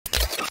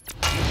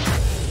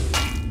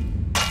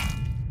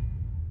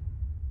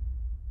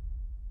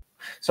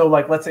So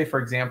like, let's say for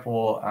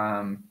example,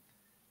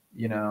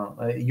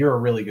 you're a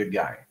really good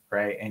guy,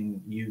 right?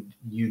 And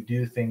you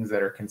do things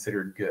that are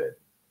considered good,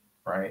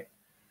 right?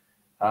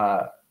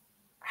 Uh,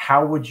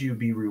 how would you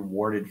be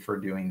rewarded for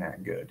doing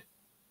that good?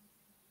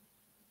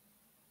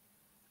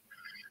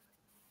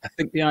 I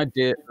think the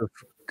idea of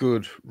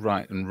good,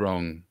 right, and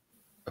wrong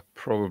are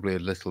probably a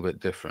little bit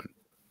different.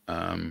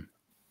 Um,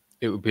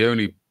 it would be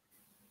only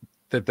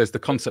there's the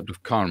concept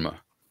of karma,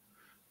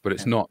 but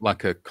it's Okay. not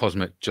like a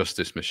cosmic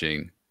justice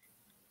machine.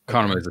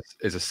 Karma Okay.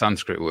 is a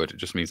Sanskrit word. It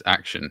just means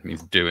action, it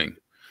means doing.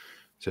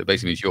 So it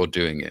basically means you're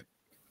doing it.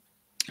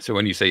 So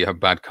when you say you have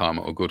bad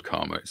karma or good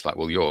karma, it's like,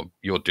 well,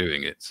 you're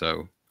doing it,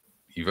 so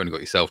you've only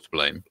got yourself to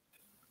blame.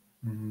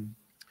 Mhm.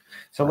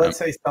 So Um, let's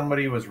say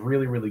somebody was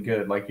really, really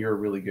good, like you're a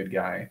really good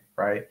guy,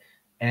 right?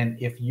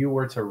 And if you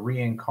were to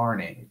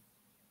reincarnate,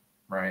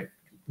 right,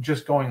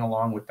 just going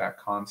along with that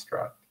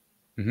construct,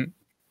 mhm.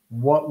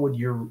 what would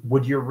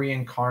your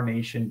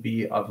reincarnation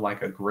be of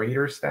like a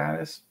greater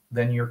status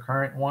than your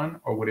current one,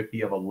 or would it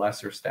be of a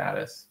lesser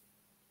status?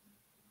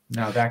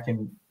 Now that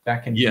can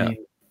Yeah, be,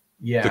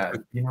 yeah,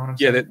 the, you know what I'm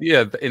yeah, saying?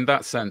 yeah. In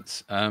that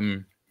sense,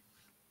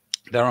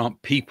 there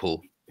aren't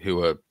people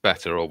who are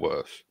better or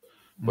worse,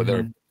 but there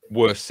are Hmm.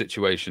 worse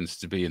situations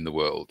to be in the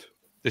world.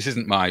 This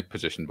isn't my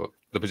position, but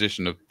the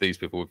position of these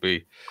people would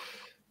be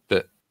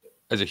that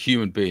as a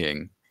human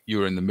being,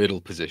 you're in the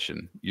middle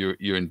position.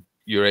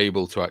 You're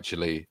able to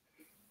actually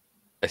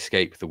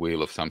escape the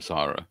wheel of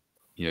samsara.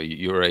 You know,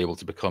 you're able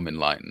to become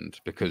enlightened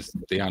because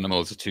the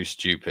animals are too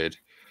stupid.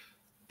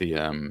 The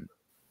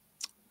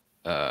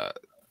uh,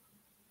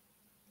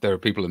 there are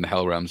people in the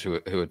hell realms who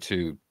are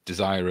too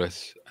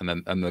desirous,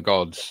 and the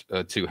gods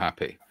are too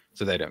happy,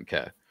 so they don't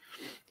care.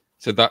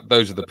 So that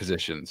those are the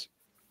positions.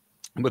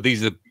 But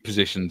these are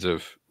positions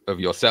of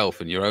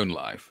yourself in your own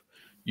life.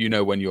 You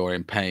know, when you're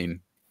in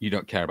pain, you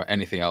don't care about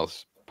anything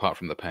else apart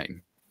from the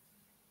pain.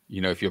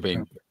 You know, if you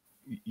being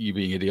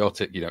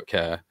idiotic, you don't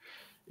care.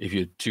 If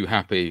you're too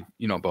happy,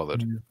 you're not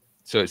bothered. Mhm.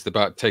 So it's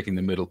about taking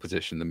the middle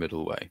position, the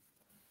middle way.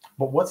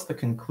 But what's the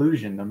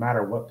conclusion, no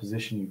matter what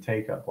position you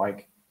take up?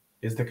 Like,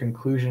 is the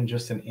conclusion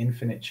just an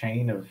infinite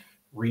chain of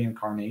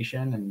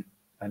reincarnation and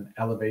an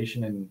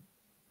elevation and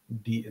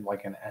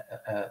like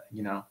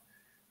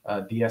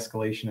a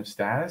de-escalation of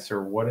status,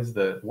 or what's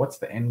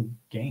the end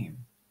game?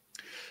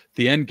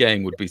 The end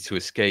game would be to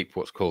escape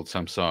what's called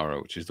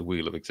samsara, which is the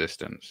wheel of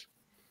existence.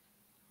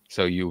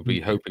 So you'll be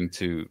hoping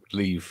to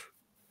leave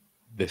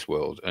this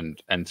world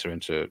and enter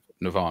into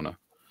nirvana,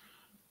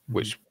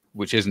 Mhm.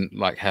 which isn't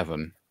like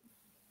heaven.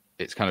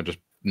 It's kind of just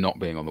not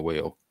being on the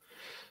wheel.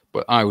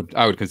 But I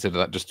would consider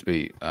that just to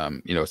be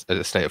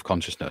a state of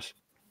consciousness.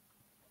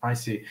 I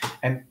see.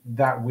 And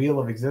that wheel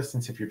of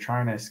existence, if you're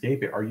trying to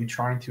escape it, are you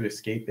trying to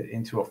escape it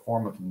into a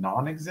form of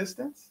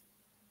non-existence?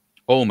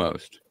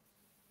 Almost,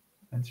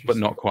 but Interesting.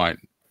 not quite.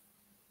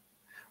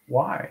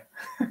 Why?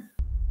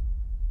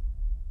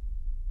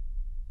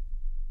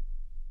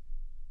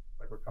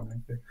 Like we're coming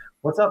into.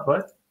 What's up,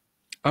 bud?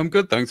 I'm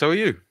good, thanks. How are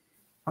you?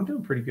 I'm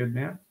doing pretty good,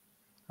 man.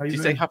 How Did you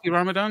you say been? happy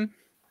Ramadan?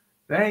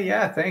 Hey,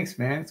 yeah, thanks,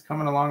 man. It's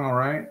coming along all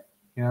right.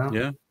 You know,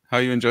 Yeah. How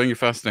are you enjoying your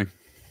fasting?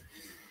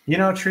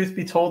 truth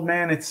be told,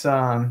 man,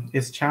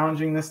 it's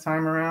challenging this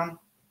time around,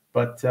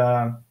 but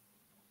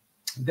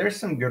there's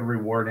some good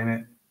reward in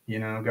it.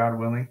 God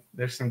willing,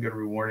 there's some good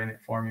reward in it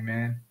for me,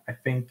 man. I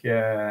think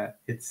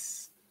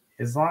it's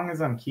as long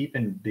as I'm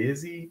keeping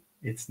busy,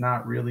 it's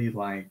not really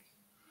like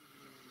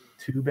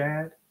too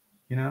bad,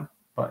 you know.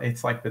 But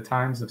it's like the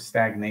times of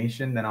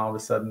stagnation, then all of a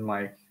sudden,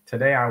 like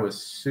today, I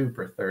was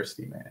super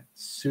thirsty, man.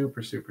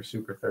 Super, super,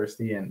 super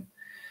thirsty, and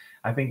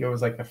I think it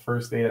was like the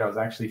first day that I was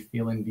actually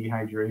feeling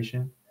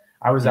dehydration.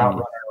 I was out Mm.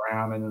 running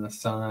around and in the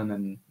sun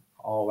and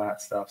all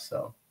that stuff.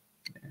 So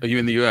Are you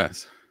in the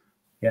US?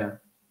 yeah,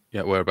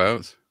 Yeah,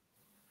 whereabouts?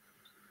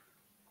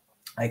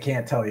 I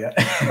can't tell you.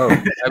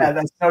 Oh,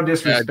 That's no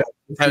disrespect.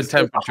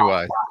 temperature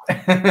wise.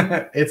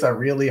 It's a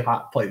really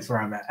hot place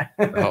where I'm at.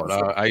 Oh no,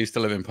 So I used to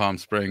live in Palm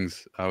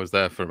Springs. I was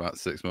there for about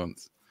 6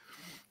 months.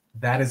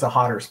 that is a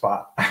hotter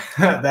spot.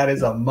 That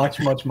is a much,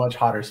 much, much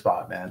hotter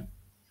spot, man.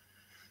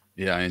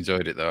 Yeah, I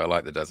enjoyed it though. I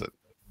like the desert.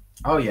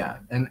 Oh yeah,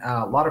 and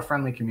a lot of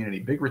friendly community,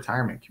 big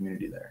retirement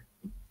community there.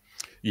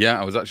 Yeah,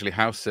 I was actually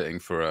house sitting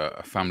for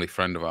a family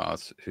friend of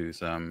ours who's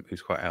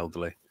quite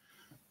elderly.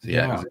 So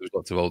yeah, Yeah, it was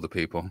lots of older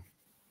people.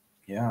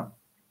 yeah,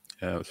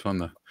 Yeah, it was fun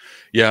though.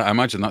 Yeah, I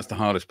imagine that's the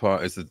hardest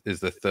part is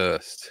the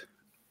thirst.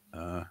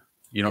 Uh,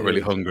 you're not it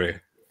really is. hungry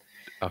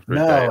after a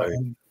day, No, are you?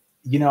 and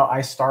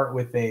I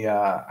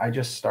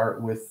just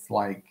start with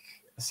like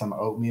some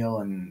oatmeal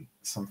and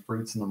some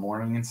fruits in the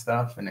morning and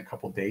stuff, and a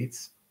couple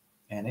dates,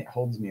 and it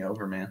holds me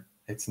over, man.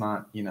 It's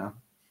not,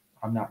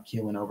 I'm not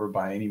keeling over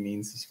by any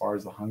means as far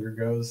as the hunger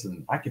goes,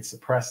 and I could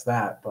suppress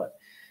that, but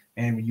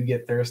man, when you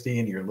get thirsty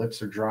and your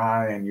lips are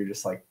dry and you're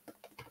just like,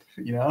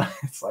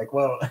 it's like,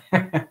 whoa.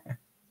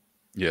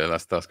 Yeah,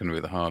 that's going to be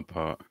the hard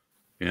part.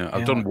 Yeah, I've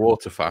Yeah. done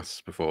water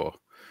fasts before,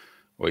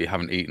 where you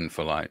haven't eaten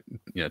for like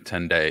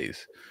 10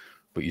 days,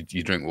 but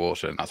you drink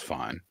water and that's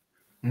fine.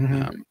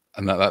 Hmm.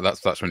 And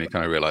that's when you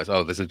kind of realize,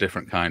 oh, there's a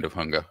different kind of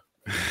hunger.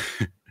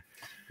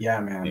 Yeah,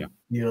 man. Yeah.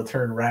 You'll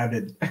turn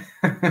rabid.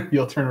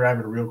 You'll turn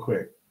rabid real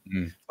quick.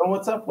 Mm. So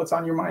what's up? What's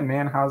on your mind,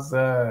 man? How's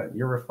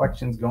your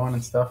reflections going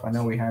and stuff? I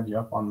know we had you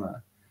up on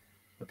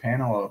the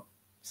panel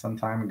some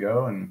time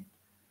ago,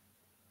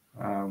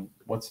 and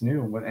what's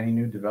new? What any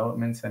new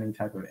developments? Any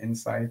type of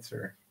insights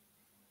or?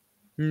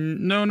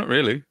 No, not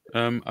really.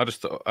 I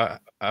just thought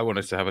I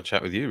wanted to have a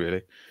chat with you,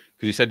 really,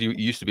 because you said you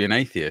used to be an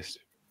atheist.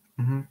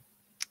 Mm-hmm.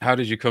 How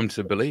did you come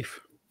to belief?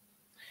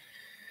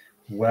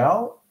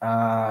 Well,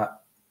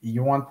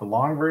 you want the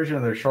long version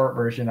or the short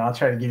version? I'll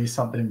try to give you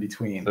something in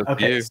between. Up to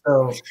Okay, you.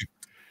 so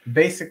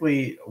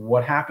basically,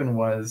 what happened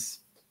was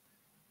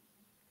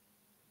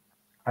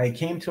I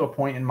came to a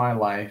point in my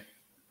life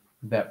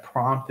that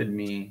prompted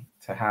me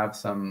to have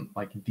some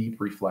like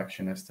deep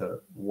reflection as to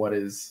what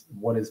is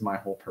my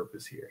whole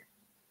purpose here.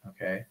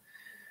 Okay,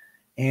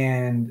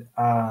 and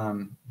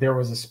there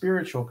was a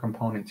spiritual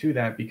component to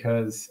that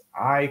because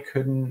I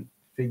couldn't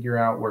figure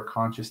out where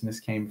consciousness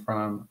came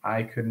from.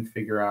 I couldn't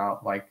figure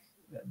out like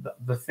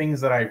the things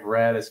that I've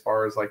read as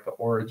far as like the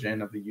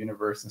origin of the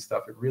universe and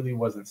stuff. It really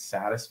wasn't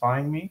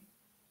satisfying me.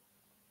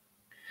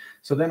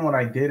 So then what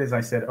I did is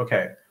I said,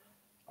 okay,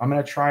 I'm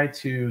going to try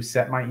to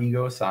set my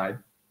ego aside.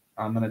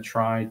 I'm going to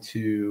try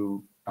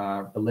to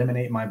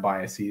eliminate my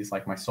biases,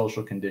 like my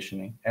social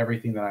conditioning,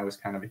 everything that I was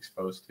kind of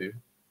exposed to.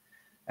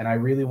 And I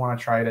really want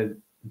to try to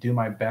do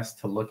my best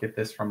to look at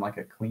this from like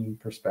a clean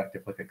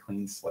perspective, like a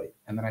clean slate.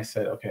 And then I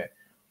said, okay,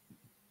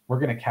 we're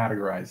going to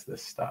categorize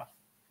this stuff.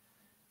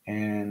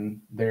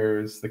 And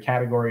there's the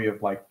category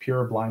of like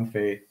pure blind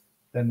faith.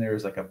 Then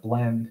there's like a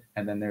blend.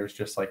 And then there's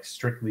just like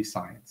strictly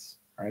science,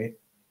 right?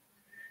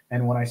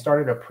 And when I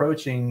started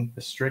approaching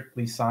the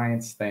strictly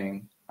science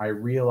thing, I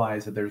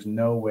realized that there's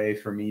no way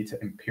for me to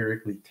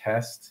empirically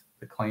test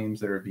the claims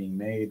that are being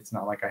made. It's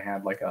not like I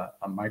had like a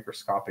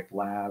microscopic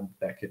lab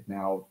that could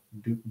now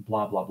do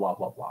blah, blah, blah,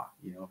 blah, blah,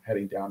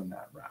 heading down in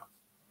that route.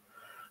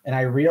 And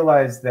I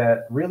realized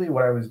that really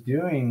what I was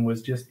doing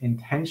was just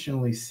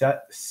intentionally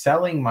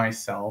selling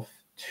myself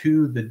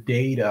to the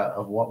data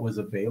of what was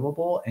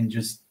available and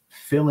just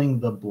filling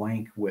the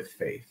blank with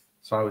faith.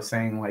 So I was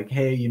saying like,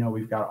 hey,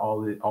 we've got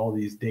all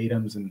these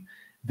datums and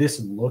this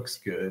looks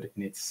good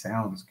and it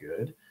sounds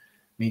good,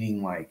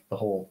 meaning like the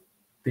whole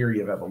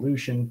theory of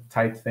evolution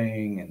type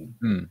thing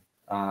and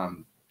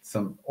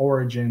some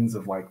origins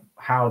of like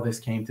how this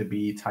came to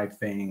be type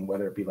thing,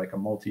 whether it be like a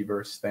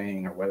multiverse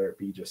thing or whether it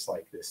be just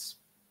like this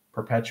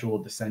perpetual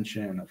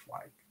dissension of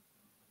like,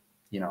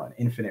 an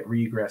infinite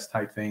regress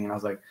type thing. And I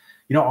was like,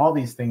 all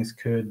these things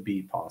could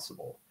be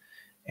possible.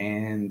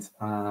 And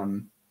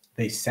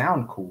they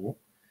sound cool.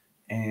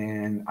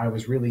 And I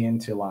was really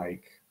into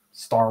like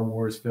Star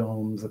Wars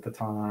films at the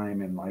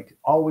time and like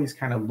always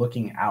kind of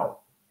looking out.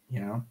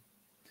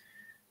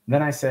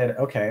 Then I said,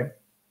 okay,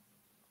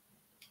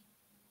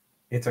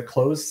 it's a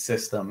closed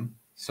system.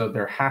 So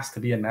there has to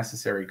be a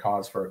necessary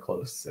cause for a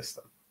closed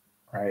system,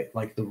 right?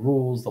 Like the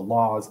rules, the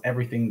laws,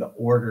 everything, the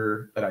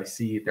order that I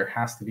see, there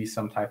has to be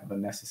some type of a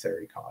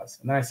necessary cause.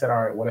 And then I said,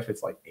 all right, what if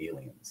it's like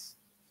aliens?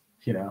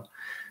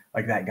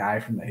 Like that guy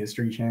from the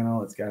History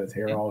Channel that's got his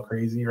hair all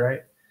crazy,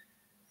 right?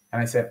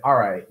 And I said, all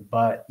right,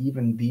 but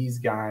even these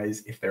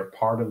guys, if they're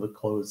part of the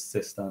closed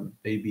system,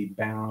 they'd be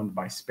bound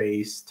by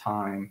space,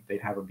 time,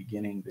 they'd have a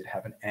beginning, they'd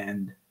have an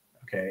end.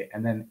 Okay.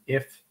 And then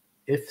if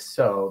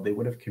so, they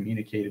would have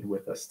communicated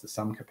with us to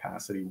some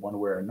capacity, one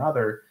way or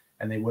another,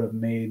 and they would have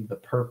made the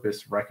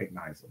purpose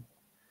recognizable.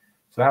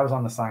 So that was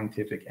on the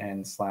scientific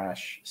end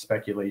 /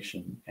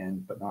 speculation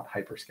end, but not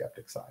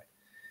hyperskeptic side.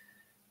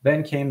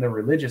 Then came the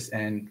religious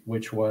end,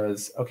 which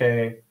was,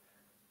 okay,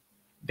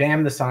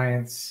 damn the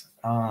science.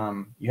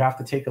 You have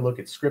to take a look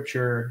at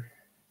scripture,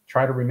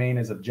 try to remain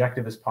as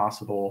objective as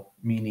possible,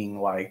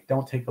 meaning like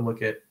don't take a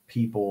look at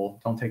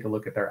people, don't take a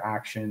look at their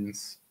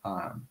actions,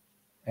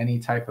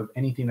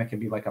 anything that can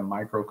be like a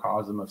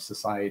microcosm of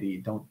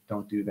society.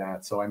 Don't do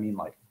that. So I mean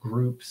like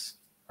groups,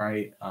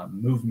 right?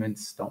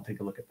 Movements, don't take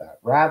a look at that.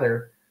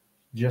 Rather,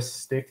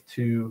 just stick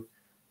to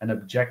an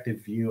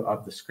objective view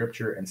of the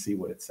scripture and see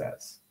what it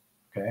says.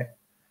 Okay.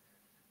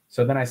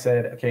 So then I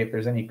said, okay, if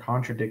there's any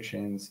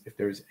contradictions, if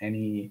there's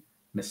any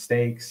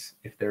mistakes,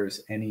 if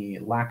there's any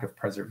lack of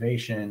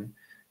preservation,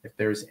 if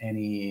there's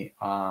any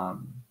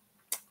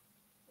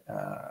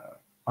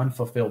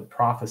unfulfilled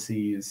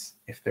prophecies,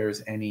 if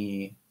there's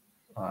any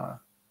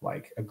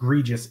like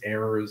egregious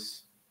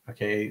errors,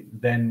 okay,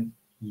 then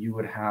you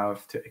would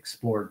have to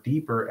explore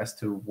deeper as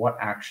to what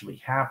actually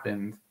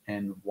happened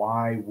and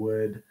why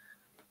would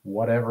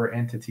whatever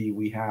entity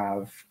we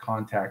have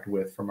contact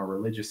with from a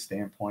religious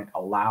standpoint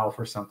allow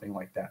for something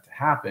like that to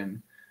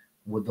happen.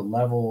 Would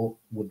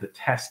the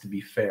test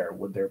be fair?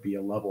 Would there be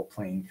a level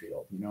playing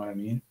field? You know what I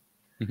mean?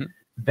 Mm-hmm.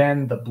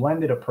 Then the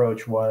blended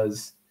approach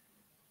was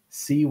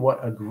see what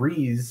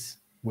agrees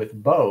with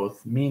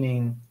both,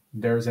 meaning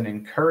there's an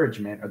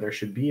encouragement, or there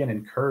should be an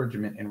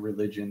encouragement in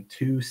religion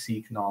to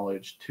seek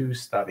knowledge, to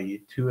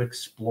study, to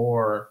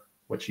explore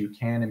what you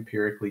can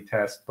empirically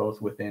test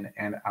both within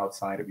and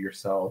outside of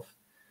yourself.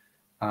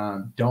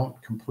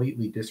 Don't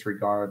completely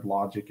disregard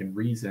logic and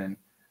reason.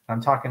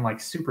 I'm talking like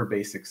super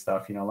basic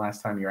stuff.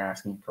 Last time you're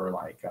asking for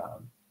like,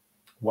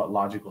 what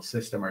logical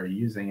system are you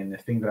using? And the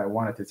thing that I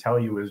wanted to tell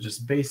you is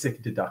just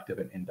basic deductive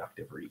and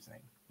inductive reasoning.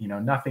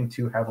 Nothing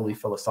too heavily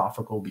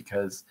philosophical,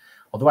 because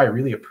although I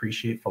really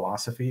appreciate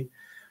philosophy,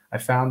 I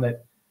found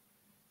that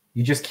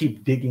you just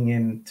keep digging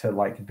into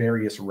like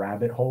various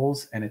rabbit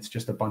holes, and it's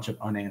just a bunch of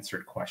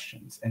unanswered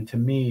questions. And to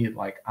me,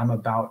 like, I'm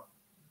about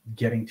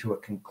getting to a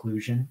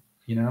conclusion,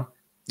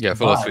 Yeah,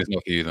 philosophy is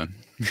not for you then.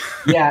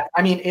 Yeah,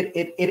 I mean,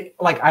 it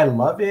like, I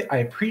love it, I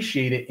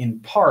appreciate it in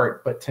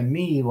part, but to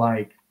me,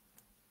 like,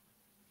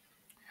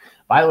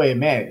 by the way,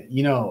 man,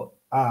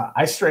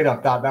 I straight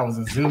up thought that was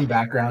a Zoom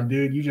background,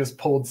 dude. You just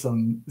pulled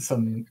some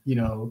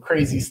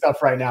crazy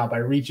stuff right now by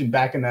reaching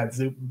back in that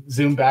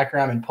Zoom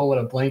background and pulling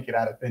a blanket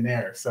out of thin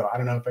air. So I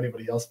don't know if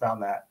anybody else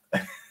found that.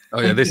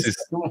 Oh yeah, this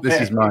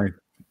is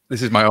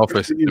my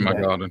office in my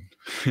garden.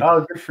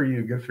 Oh, good for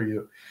you, good for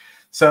you.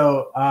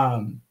 So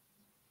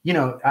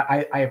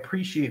I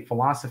appreciate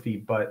philosophy,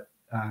 but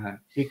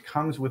it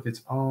comes with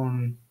its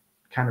own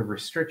kind of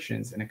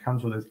restrictions, and it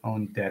comes with its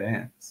own dead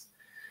ends.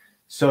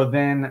 So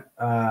then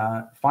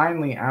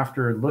finally,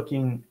 after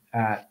looking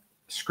at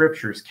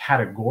scriptures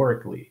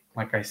categorically,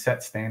 like, I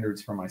set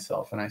standards for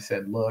myself, and I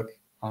said, look,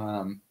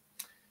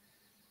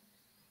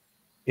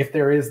 if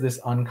there is this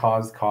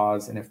uncaused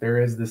cause, and if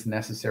there is this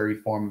necessary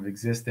form of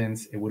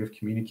existence, it would have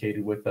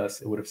communicated with us.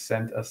 It would have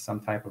sent us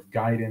some type of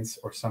guidance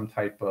or some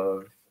type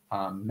of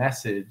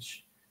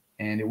message,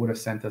 and it would have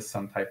sent us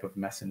some type of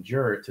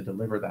messenger to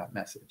deliver that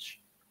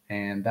message.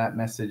 And that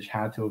message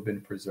had to have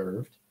been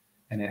preserved,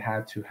 and it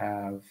had to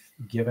have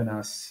given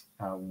us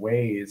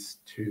ways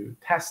to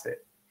test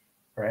it,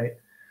 right?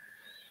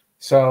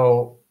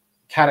 So,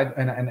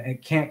 and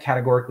it can't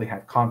categorically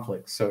have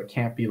conflicts. So it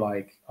can't be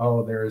like,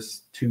 oh,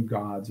 there's 2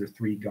 gods or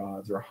 3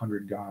 gods or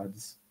 100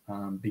 gods,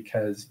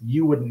 because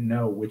you wouldn't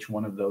know which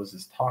one of those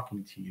is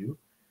talking to you.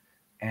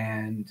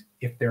 And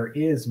if there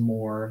is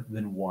more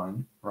than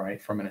one,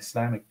 right, from an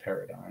Islamic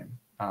paradigm,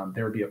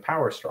 there would be a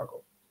power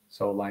struggle.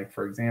 So, like,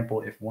 for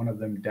example, if one of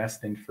them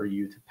destined for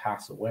you to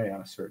pass away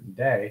on a certain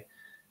day,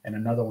 and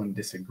another one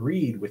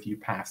disagreed with you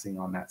passing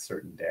on that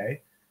certain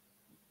day,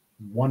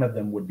 one of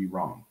them would be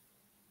wrong,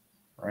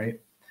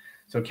 right?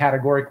 So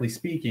categorically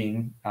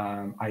speaking,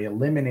 I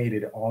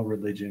eliminated all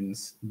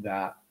religions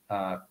that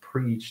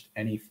preached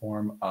any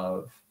form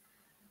of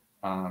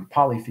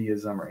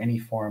polytheism or any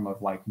form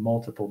of like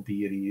multiple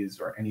deities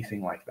or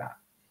anything like that,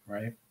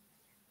 right?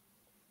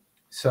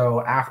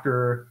 So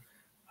after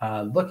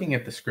looking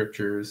at the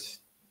scriptures,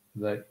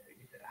 the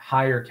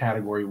higher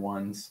category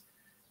ones,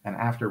 and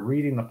after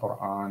reading the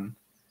Quran,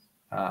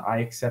 I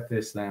accepted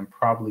Islam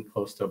probably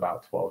close to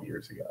about 12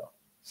 years ago,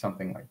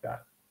 something like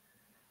that.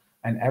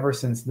 And ever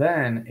since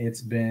then,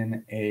 it's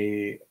been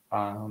a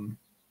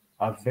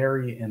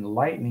very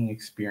enlightening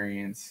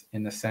experience,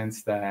 in the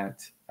sense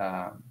that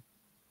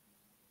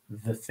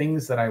the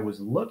things that I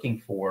was looking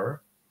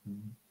for,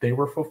 they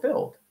were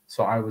fulfilled.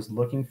 So I was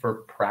looking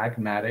for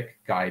pragmatic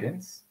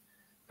guidance,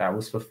 that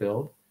was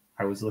fulfilled.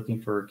 I was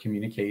looking for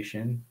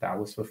communication, that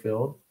was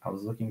fulfilled. I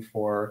was looking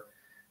for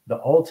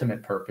the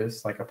ultimate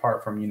purpose, like,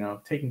 apart from,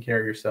 taking care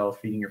of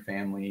yourself, feeding your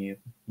family,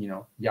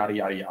 yada,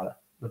 yada, yada,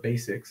 the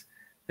basics.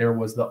 There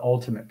was the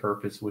ultimate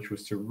purpose, which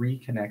was to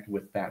reconnect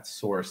with that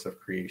source of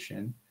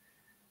creation,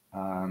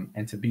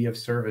 and to be of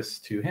service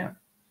to him.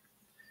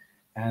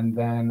 And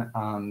then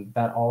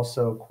that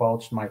also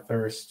quenched my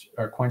thirst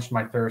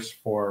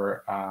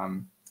for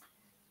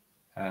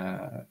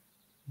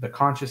the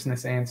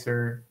consciousness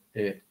answer.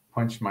 It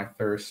quenched my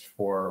thirst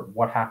for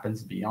what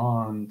happens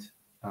beyond.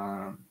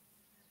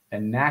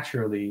 And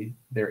naturally,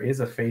 there is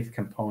a faith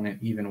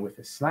component even with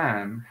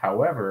Islam.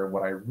 However,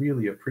 what I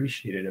really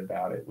appreciated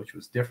about it, which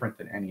was different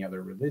than any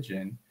other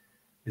religion,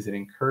 is it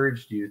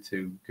encouraged you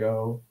to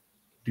go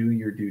do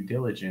your due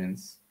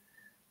diligence,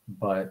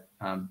 but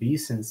be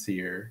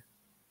sincere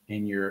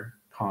in your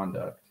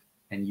conduct,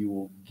 and you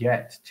will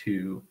get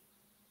to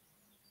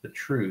the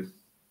truth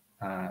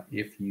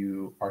if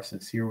you are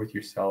sincere with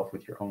yourself,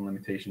 with your own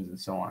limitations, and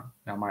so on.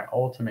 Now, my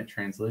ultimate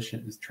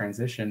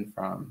transition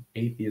from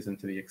atheism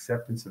to the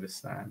acceptance of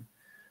Islam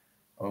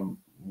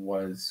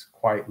was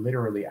quite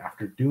literally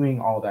after doing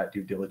all that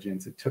due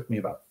diligence. It took me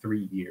about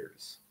 3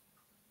 years,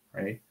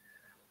 right?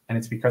 And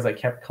it's because I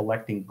kept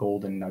collecting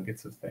golden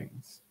nuggets of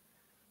things.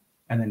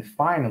 And then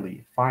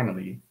finally,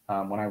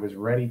 when I was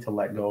ready to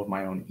let go of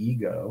my own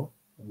ego,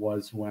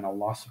 was when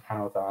Allah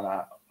subhanahu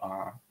wa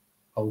ta'ala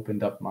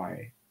opened up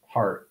my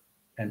heart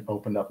and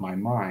opened up my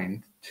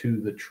mind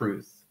to the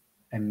truth.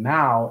 And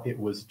now it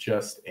was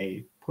just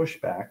a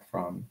pushback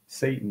from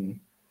Satan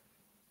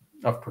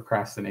of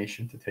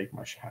procrastination to take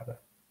my shahada.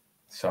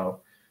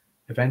 So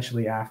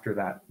eventually, after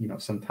that,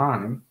 some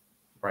time,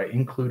 right,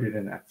 included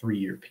in that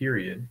 3-year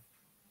period,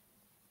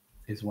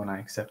 is when I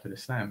accepted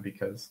Islam,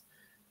 because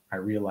I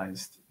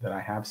realized that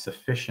I have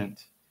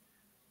sufficient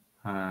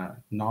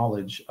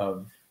knowledge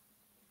of,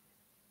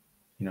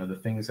 the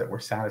things that were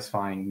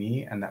satisfying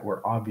me and that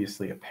were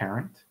obviously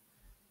apparent.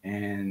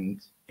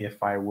 And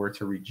if I were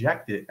to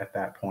reject it at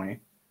that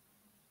point,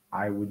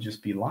 I would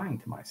just be lying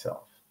to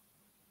myself.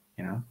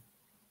 you know.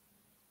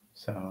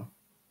 So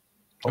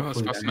Oh, that's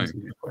hopefully that answers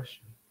fascinating. your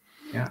question.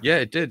 Yeah. Yeah,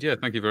 it did. Yeah,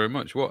 thank you very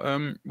much.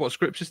 What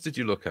scriptures did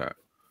you look at?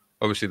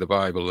 Obviously, the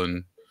Bible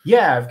and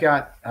Yeah, I've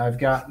got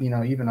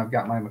even I've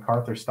got my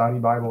MacArthur Study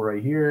Bible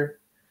right here.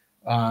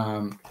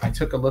 I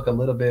took a look a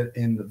little bit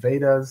in the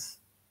Vedas.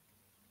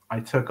 I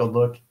took a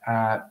look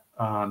at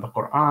the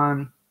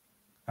Quran.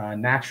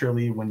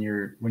 Naturally, when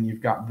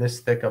you've got this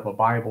thick of a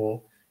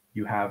Bible,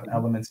 you have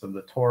elements of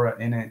the Torah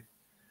in it,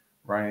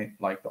 right?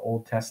 Like the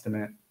Old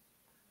Testament.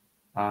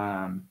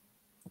 Um,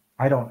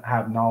 I don't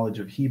have knowledge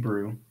of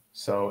Hebrew,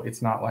 so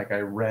it's not like I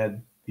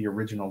read the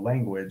original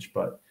language,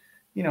 but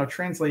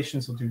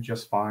translations will do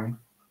just fine.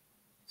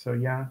 So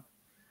yeah,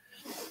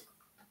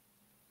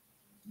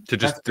 to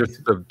that's just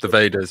basically. the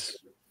Vedas.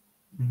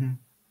 Mhm.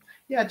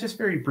 Yeah, just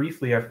very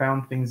briefly, I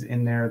found things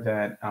in there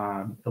that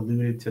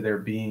alluded to there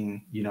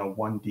being,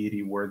 one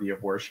deity worthy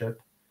of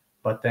worship.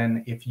 But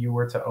then, if you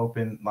were to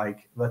open,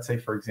 like, let's say,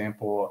 for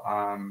example,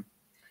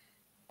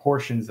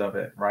 portions of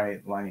it,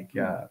 right? Like,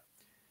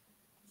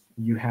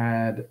 you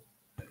had,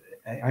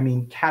 I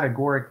mean,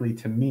 categorically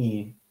to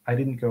me, I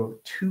didn't go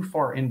too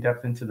far in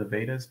depth into the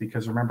Vedas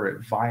because remember,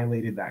 it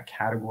violated that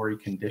category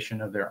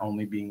condition of there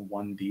only being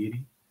one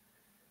deity.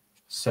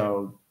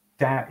 So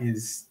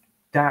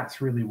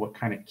that's really what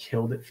kind of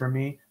killed it for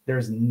me.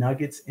 There's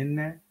nuggets in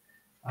there.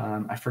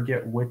 I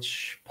forget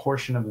which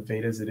portion of the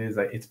Vedas it is.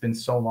 It's been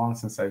so long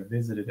since I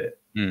visited it,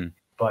 Mm.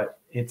 but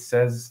it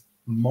says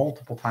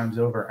multiple times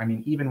over. I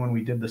mean, even when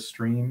we did the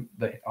stream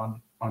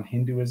on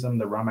Hinduism,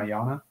 the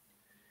Ramayana,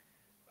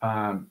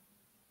 um,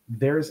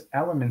 there's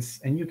elements,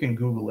 and you can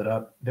Google it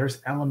up.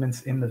 There's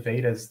elements in the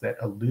Vedas that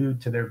allude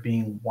to there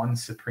being one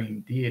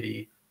supreme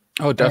deity.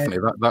 Oh, And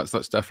definitely. That's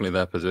definitely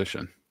their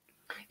position.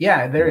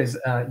 yeah, there is.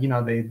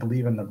 They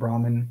believe in the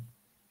Brahman,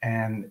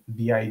 and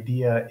the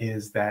idea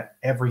is that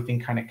everything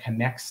kind of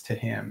connects to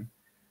him.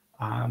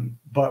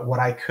 But what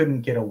I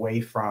couldn't get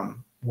away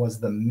from was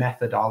the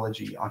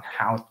methodology on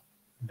how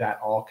that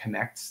all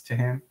connects to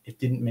him. It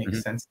didn't make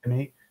Mhm. sense to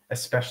me,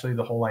 especially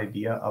the whole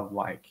idea of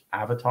like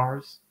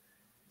avatars.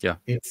 Yeah.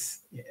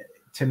 It's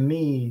to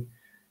me,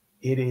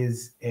 it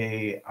is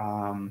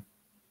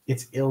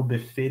it's ill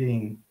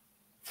befitting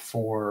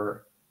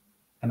for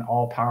an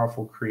all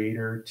powerful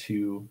creator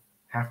to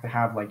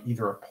have like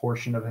either a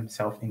portion of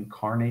himself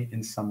incarnate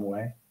in some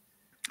way.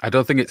 I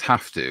don't think it's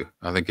have to.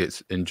 I think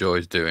it's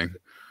enjoys doing.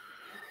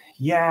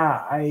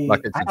 Yeah,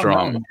 Like I it's I a don't know,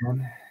 drama.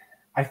 man.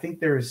 I think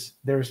there's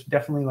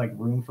definitely like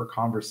room for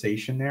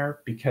conversation there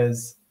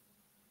because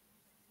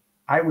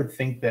I would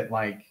think that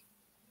like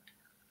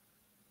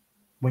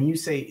when you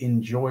say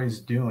enjoys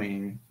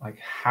doing, like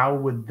how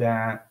would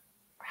that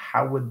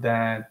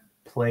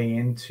play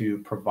into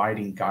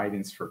providing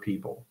guidance for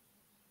people?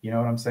 You know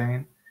what I'm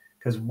saying?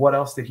 Because what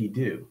else did he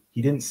do?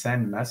 He didn't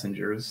send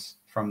messengers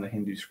from the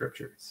Hindu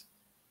scriptures.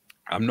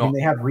 I'm I mean, not.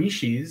 they have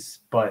rishis,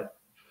 but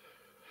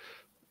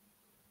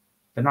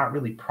they're not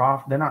really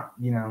They're not,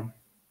 I don't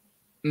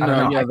No, know.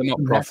 yeah, I they're think not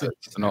the message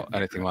prophets. is They're not sent.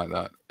 anything like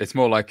that. It's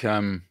more like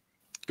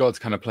God's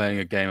kind of playing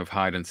a game of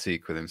hide and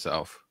seek with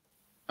himself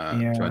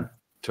Yeah,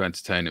 to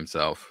entertain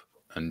himself,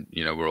 and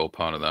we're all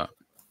part of that.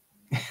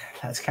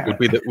 that's kind Would of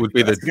be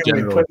the that's a good way to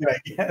general. put it,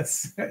 I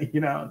guess.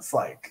 It's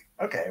like,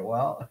 okay,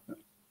 well,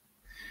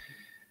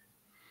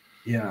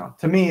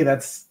 to me,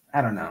 that's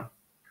I don't know, Mm.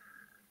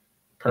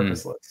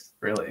 purposeless,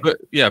 really. But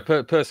yeah,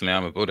 personally,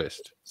 I'm a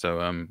Buddhist,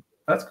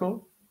 That's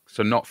cool.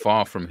 so not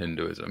far from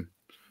Hinduism.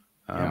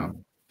 Yeah,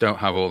 Don't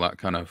have all that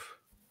kind of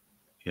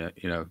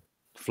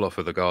fluff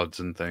of the gods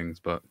and things,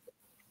 but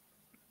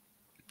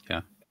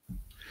yeah.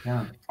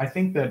 yeah. I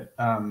think that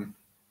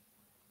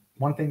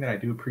one thing that I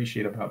do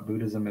appreciate about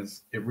Buddhism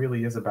is it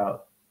really is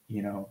about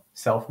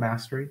self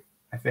mastery.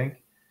 I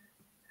think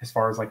as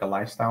far as like a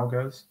lifestyle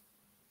goes,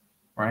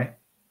 right?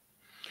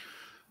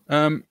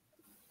 Um,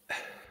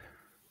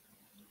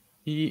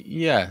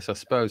 yes, I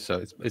suppose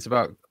so. It's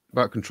about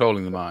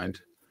controlling the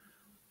mind.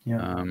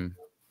 Yeah. Um,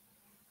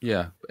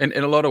 yeah, in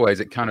a lot of ways,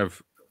 it kind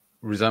of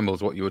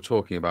resembles what you were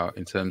talking about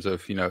in terms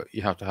of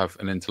you have to have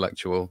an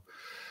intellectual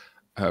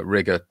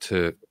rigor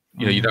to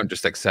you Hmm. don't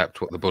just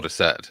accept what the Buddha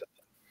said.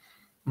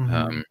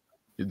 Hmm.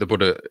 The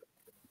Buddha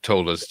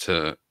told us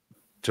to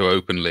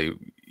openly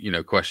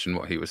question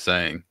what he was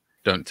saying.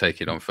 Don't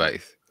take it on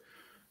faith.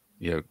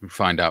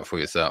 Find out for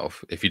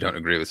yourself. If you don't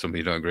agree with something,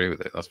 you don't agree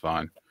with it. That's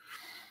fine.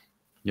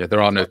 Yeah,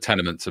 there are no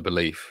tenements of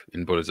belief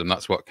in Buddhism.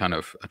 That's what kind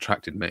of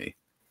attracted me.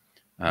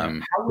 Yeah.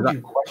 How would That,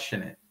 you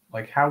question it?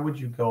 Like, how would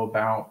you go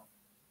about,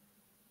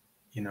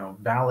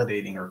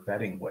 validating or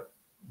vetting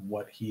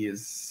what he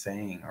is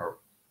saying or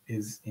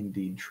is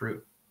indeed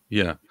true?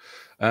 yeah,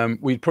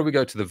 we'd probably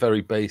go to the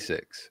very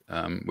basics,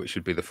 which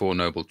would be the Four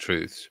Noble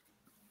Truths.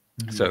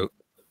 Hmm. So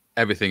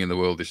everything in the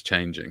world is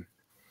changing.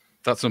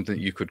 That's something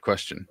that you could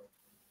question.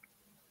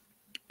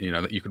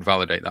 That you could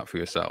validate that for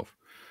yourself.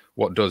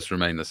 What does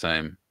remain the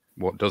same?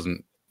 What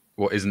doesn't?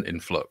 What isn't in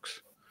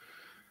flux?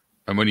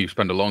 And when you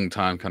spend a long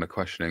time kind of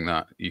questioning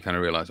that, you kind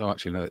of realize, oh,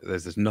 actually, no,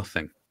 there's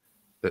nothing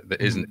that Hmm.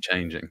 isn't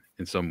changing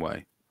in some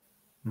way.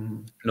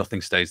 Hmm.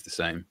 Nothing stays the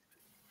same.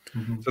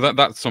 Mm-hmm. So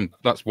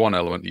that's one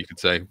element you could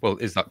say, well,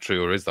 is that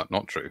true or is that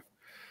not true?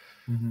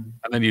 Mm-hmm.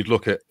 And then you'd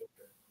look at,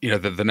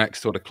 the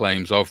next sort of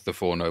claims of the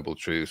Four Noble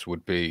Truths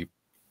would be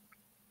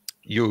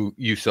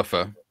you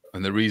suffer,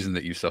 and the reason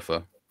that you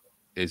suffer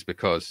is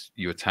because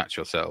you attach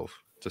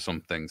yourself to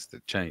some things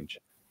that change.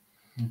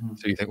 Mm-hmm.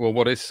 So you think, well,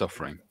 what is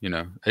suffering?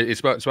 It's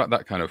about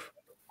that kind of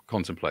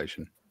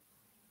contemplation.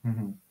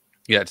 Mm-hmm.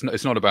 Yeah,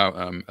 it's not about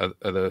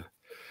the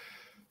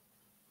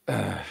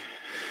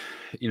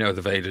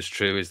the Vedas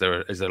true. Is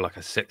there like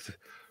a sixth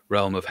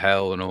realm of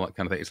hell and all that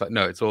kind of thing? It's like,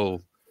 no, it's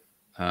all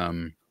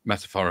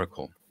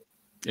metaphorical,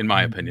 in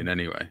my opinion,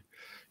 anyway.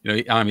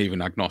 I'm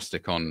even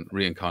agnostic on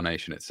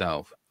reincarnation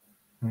itself.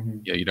 Mm-hmm.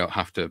 You don't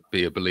have to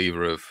be a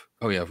believer of,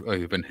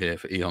 you've been here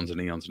for eons and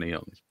eons and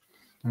eons.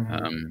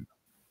 Mm-hmm.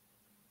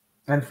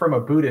 And from a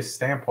Buddhist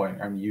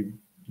standpoint, I mean,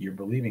 you're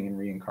believing in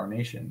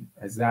reincarnation.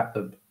 Is that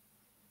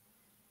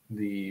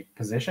the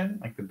position,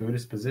 like the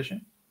Buddhist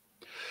position?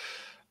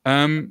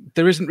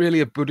 There isn't really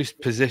a Buddhist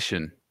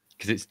position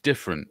because it's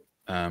different.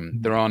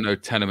 There are no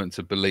tenements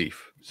of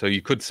belief. So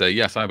you could say,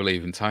 yes, I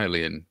believe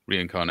entirely in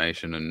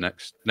reincarnation, and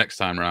next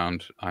time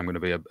around, I'm going to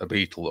be a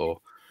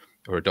beetle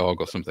or a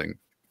dog or something,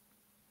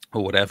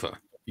 or whatever.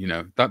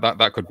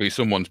 That could be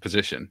someone's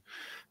position.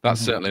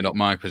 That's Mm-hmm. certainly not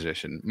my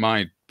position.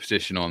 My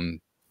position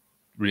on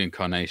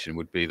reincarnation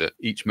would be that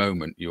each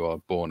moment you are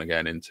born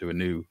again into a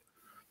new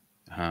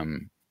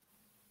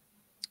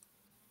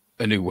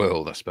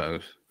world, I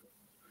suppose.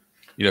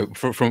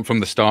 From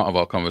the start of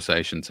our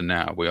conversation to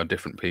now, we are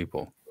different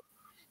people.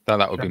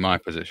 That would be my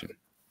position.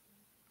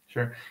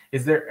 Sure.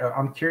 Is there?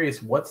 I'm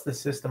curious. What's the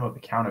system of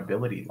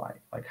accountability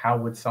like? Like, how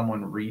would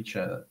someone reach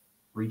an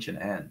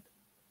end?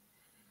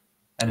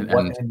 And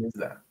what end is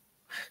that?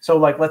 So,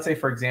 like, let's say,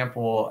 for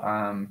example,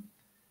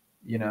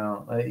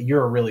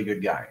 you're a really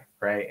good guy,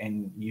 right?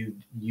 And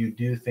you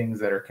do things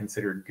that are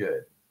considered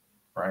good,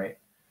 right?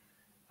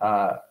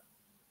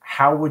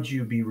 How would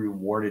you be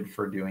rewarded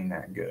for doing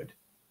that good?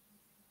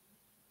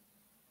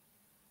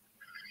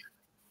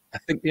 I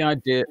think the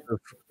idea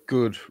of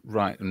good,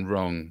 right, and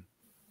wrong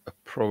are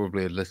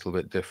probably a little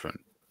bit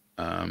different.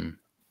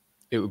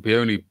 It would be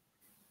only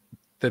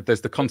that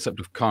there's the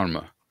concept of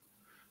karma,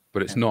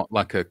 but it's not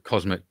like a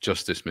cosmic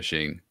justice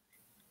machine.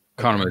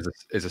 Karma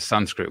is a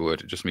Sanskrit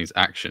word. It just means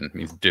action, it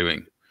means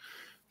doing.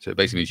 So it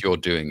basically means you're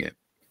doing it.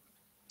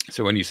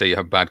 So when you say you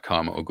have bad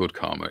karma or good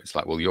karma, it's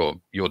like, well,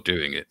 you're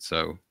doing it,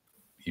 so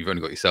you've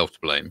only got yourself to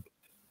blame.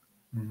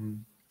 Mm-hmm.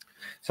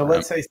 So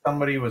let's say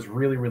somebody was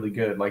really, really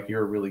good, like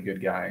you're a really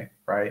good guy,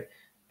 right?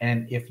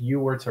 And if you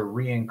were to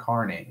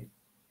reincarnate,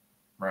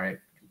 right,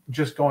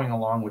 just going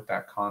along with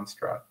that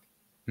construct,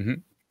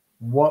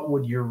 what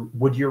would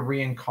your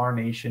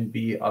reincarnation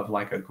be of,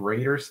 like, a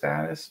greater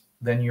status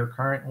than your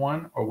current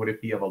one, or would it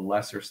be of a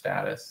lesser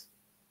status?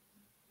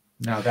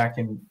 Now that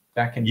can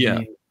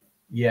be,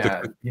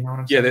 yeah, you know what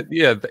I'm saying?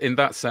 In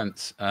that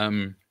sense,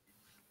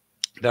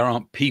 there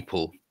aren't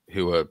people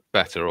who are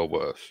better or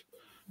worse,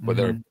 but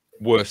there are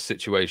worse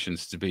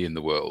situations to be in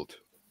the world.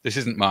 This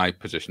isn't my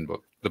position,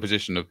 but the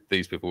position of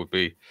these people would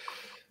be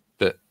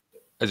that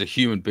as a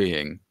human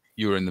being,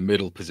 you're in the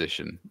middle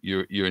position.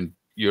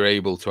 You're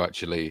able to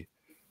actually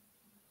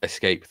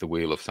escape the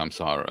wheel of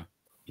samsara.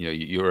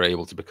 You're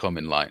able to become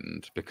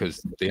enlightened because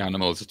the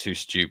animals are too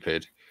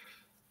stupid.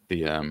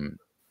 There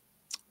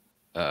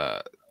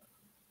are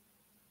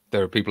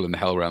people in the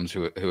hell realms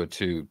who are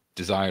too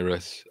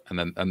desirous,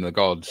 and the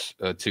gods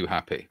are too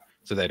happy,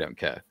 so they don't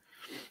care.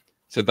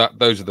 So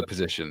those are the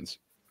positions.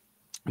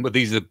 But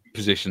these are the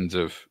positions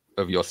of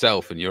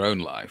yourself in your own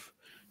life.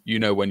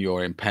 When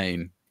you're in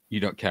pain, you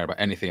don't care about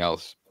anything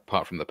else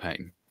apart from the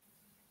pain.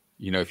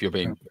 If you're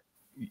being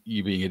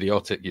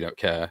idiotic, you don't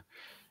care.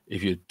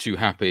 If you're too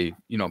happy,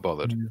 you're not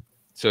bothered.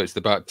 So it's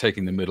about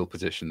taking the middle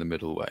position, the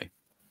middle way.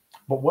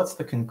 But what's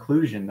the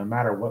conclusion, no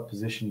matter what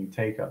position you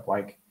take up?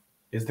 Like,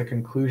 is the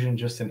conclusion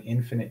just an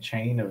infinite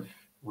chain of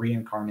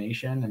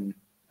reincarnation and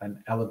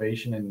an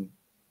elevation and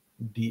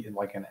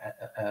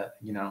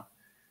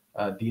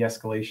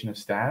de-escalation of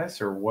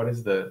status, or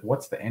what's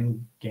the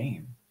end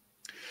game?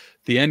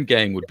 The end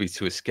game would be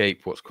to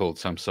escape what's called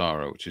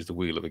samsara, which is the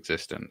wheel of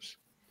existence.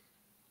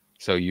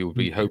 So you'll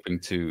be hoping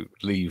to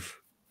leave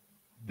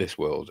this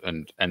world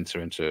and enter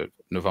into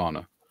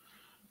nirvana,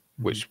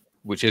 which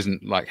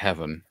isn't like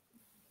heaven.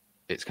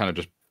 It's kind of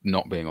just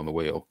not being on the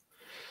wheel.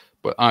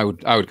 But I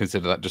would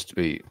consider that just to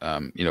be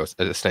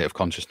a state of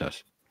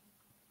consciousness.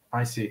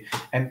 I see.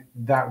 And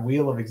that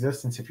wheel of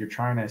existence, if you're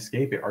trying to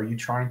escape it, are you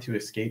trying to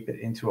escape it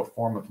into a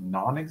form of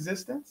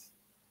non-existence?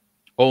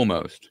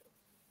 Almost,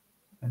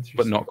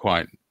 but not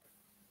quite.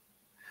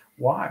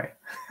 Why?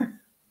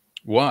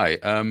 Why?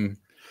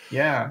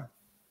 Yeah.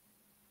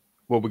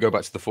 Well, we go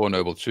back to the Four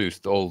Noble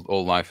Truths.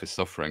 All life is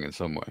suffering in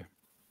some way.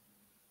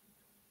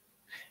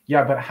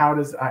 Yeah, but how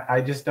does I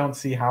just don't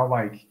see how,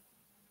 like,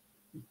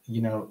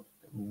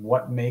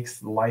 what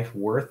makes life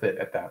worth it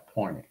at that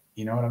point?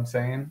 You know what I'm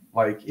saying?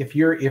 Like, if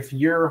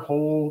your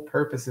whole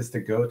purpose is to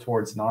go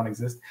towards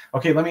non-existent.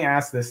 Okay, let me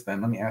ask this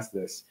then. Let me ask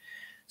this.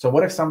 So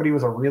what if somebody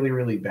was a really,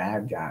 really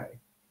bad guy?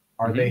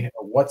 Are they?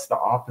 What's the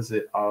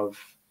opposite of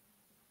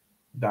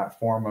that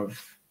form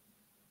of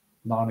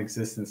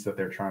non-existence that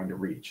they're trying to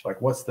reach? Like,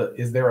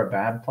 is there a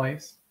bad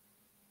place?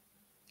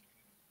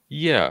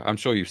 Yeah, I'm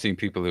sure you've seen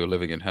people who are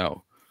living in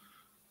hell.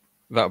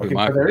 That would be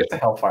Okay, my so there is position. a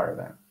hellfire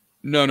then.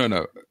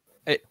 No.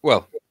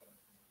 Well,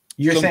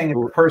 You're saying it's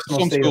a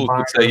personal state of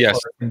mind would say yes.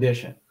 or a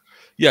condition.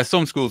 Yeah,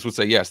 some schools would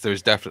say yes, there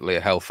is definitely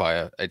a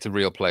hellfire. It's a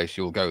real place.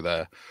 You'll go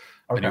there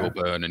and you will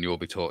burn and you will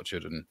be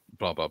tortured and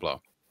blah, blah, blah.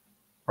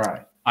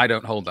 Right. I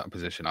don't hold that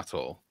position at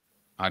all.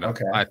 I don't.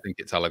 Okay. I think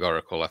it's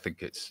allegorical. I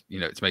think it's,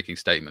 it's making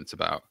statements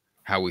about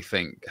how we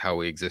think, how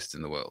we exist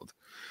in the world.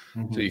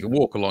 So you can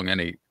walk along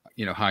any,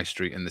 high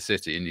street in the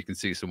city and you can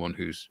see someone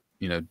who's,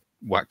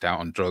 whacked out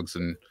on drugs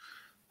and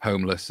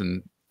homeless,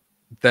 and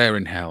they're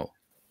in hell.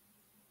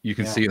 You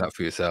can see that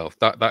for yourself.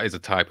 That is a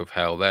type of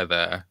hell. They're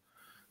there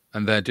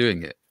and they're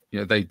doing it.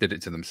 They did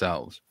it to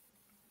themselves.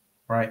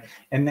 Right.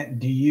 And then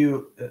do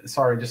you,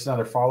 sorry, just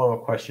another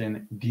follow-up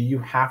question. Do you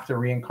have to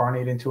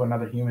reincarnate into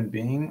another human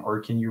being, or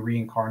can you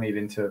reincarnate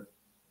into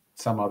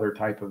some other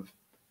type of,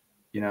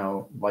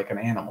 like an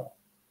animal?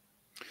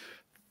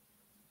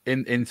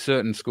 In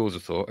certain schools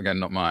of thought, again,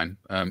 not mine.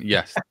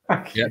 Yes.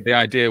 Okay. Yeah. The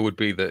idea would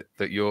be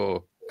that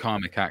your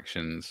karmic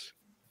actions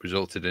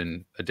resulted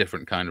in a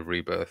different kind of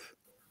rebirth,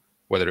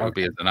 whether it would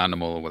be as an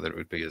animal or whether it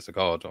would be as a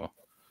god. Or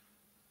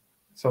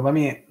so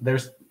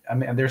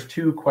there's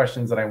two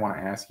questions that I want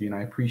to ask you, and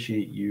I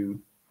appreciate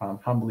you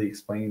humbly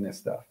explaining this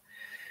stuff.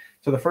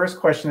 So the first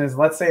question is,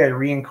 let's say I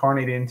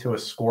reincarnated into a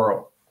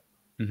squirrel.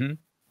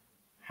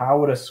 How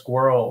would a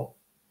squirrel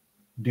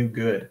do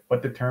good?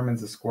 What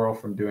determines a squirrel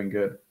from doing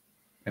good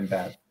and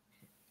bad?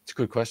 It's a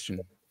good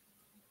question.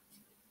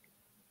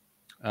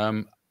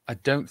 I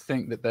don't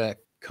think that their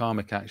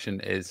karmic action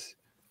is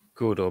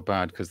good or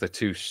bad because they're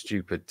too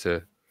stupid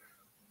to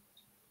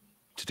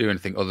do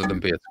anything other than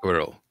be a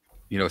squirrel.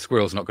 A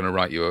squirrel's not going to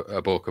write you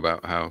a book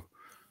about how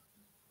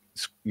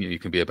you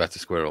can be a better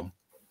squirrel.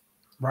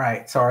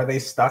 Right. So are they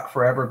stuck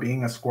forever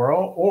being a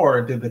squirrel,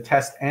 or did the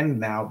test end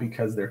now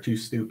because they're too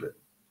stupid?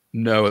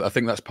 No, I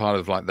think that's part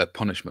of like their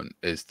punishment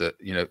is that,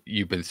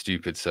 you've been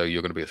stupid, so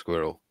you're going to be a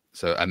squirrel.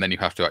 So, and then you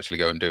have to actually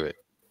go and do it.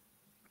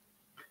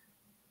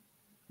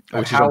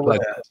 Which is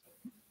unpleasant.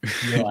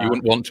 You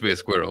wouldn't want to be a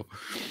squirrel.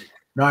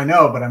 No, I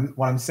know, but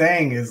what I'm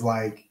saying is,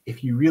 like,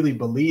 if you really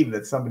believe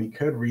that somebody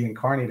could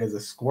reincarnate as a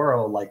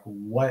squirrel, like,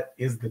 what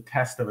is the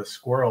test of a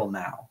squirrel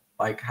now?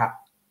 Like, how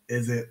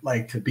is it,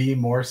 like, to be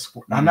more?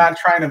 I'm not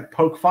trying to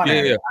poke fun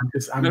at it.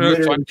 I'm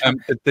literally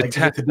trying, the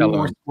test to be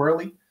more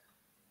squirrely.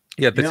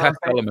 Yeah, the test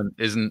element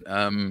isn't.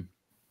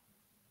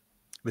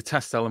 The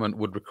test element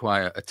would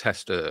require a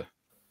tester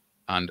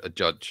and a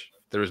judge.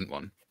 There isn't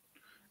one.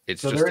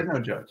 It's so just there is no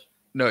judge.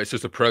 No, it's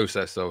just a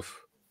process of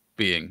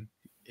being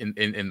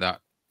in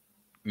that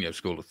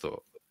school of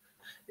thought.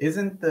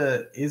 Isn't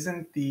the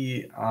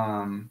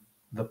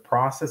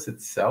process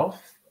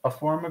itself a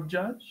form of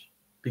judge?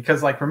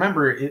 Because, like,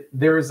 remember,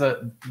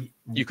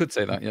 you could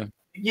say that, yeah.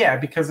 Yeah,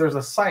 because there's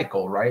a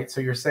cycle, right?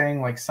 So you're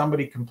saying, like,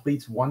 somebody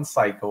completes one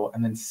cycle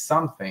and then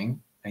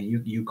something, and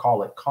you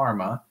call it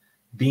karma,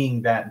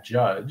 being that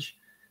judge,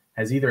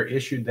 has either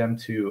issued them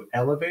to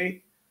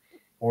elevate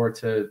or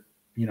to,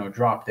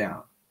 drop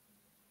down.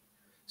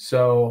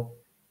 So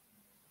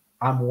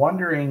I'm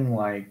wondering,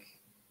 like,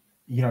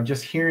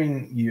 just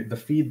hearing the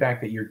feedback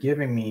that you're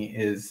giving me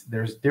is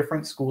there's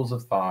different schools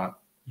of thought.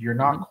 You're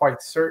not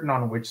quite certain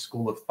on which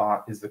school of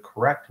thought is the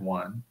correct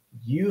one.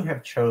 You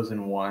have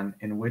chosen one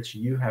in which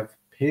you have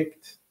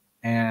picked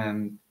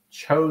and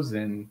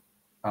chosen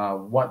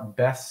what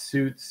best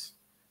suits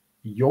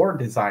your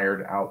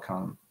desired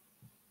outcome.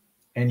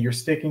 And you're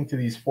sticking to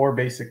these 4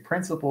 basic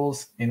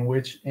principles in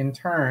which, in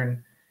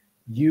turn,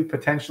 you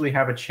potentially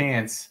have a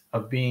chance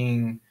of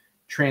being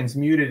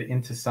transmuted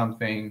into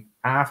something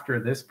after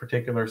this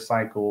particular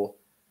cycle,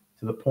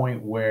 to the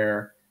point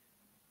where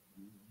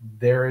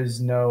there is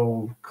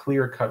no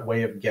clear-cut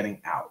way of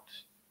getting out.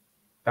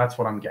 That's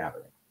what I'm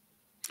gathering.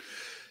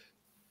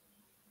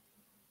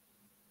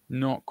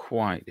 Not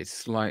quite. It's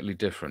slightly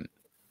different.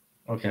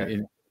 Okay.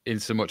 In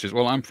so much as,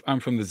 well, I'm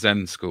from the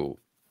Zen school.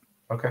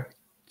 Okay.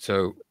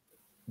 So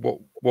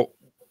what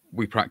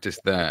we practice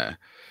there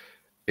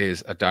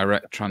is a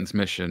direct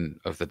transmission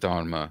of the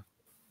Dharma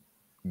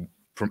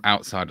from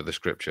outside of the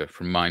scripture,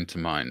 from mind to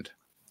mind.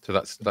 So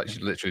that's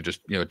literally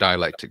just a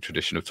dialectic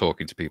tradition of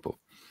talking to people.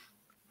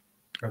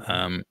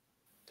 Okay.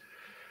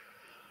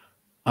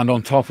 And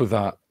on top of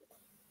that,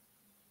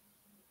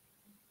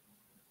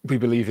 we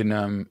believe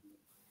in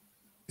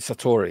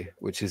satori,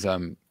 which is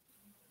a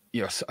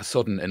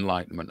sudden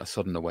enlightenment, a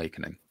sudden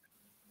awakening,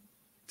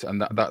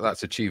 and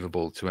that's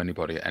achievable to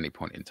anybody at any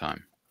point in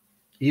time.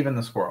 Even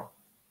the squirrel?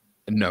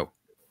 No,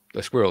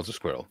 the squirrel's a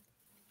squirrel.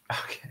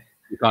 Okay.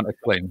 You can't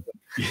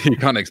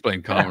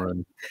explain karma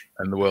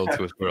and the world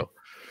to a squirrel.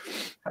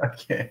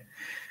 Okay.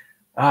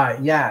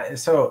 Yeah.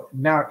 So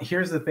now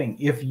here's the thing.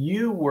 If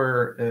you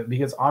were,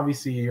 because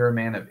obviously you're a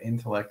man of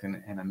intellect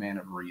and a man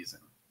of reason,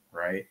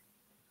 right?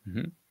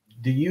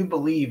 Do you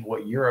believe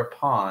what you're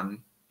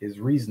upon is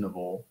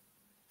reasonable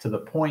to the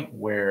point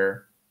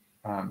where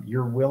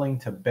you're willing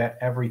to bet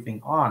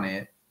everything on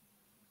it.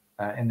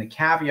 And the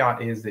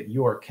caveat is that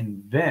you are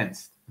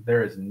convinced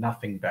there is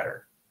nothing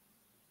better.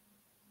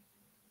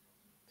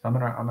 So I'm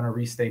gonna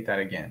restate that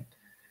again.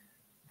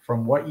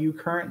 From what you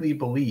currently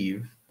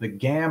believe, the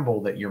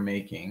gamble that you're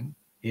making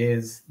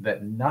is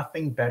that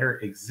nothing better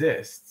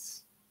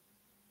exists.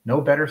 No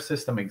better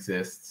system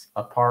exists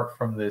apart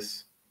from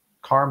this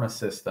karma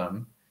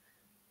system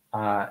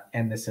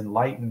and this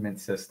enlightenment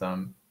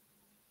system,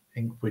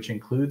 which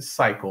includes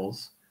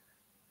cycles,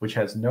 which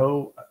has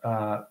no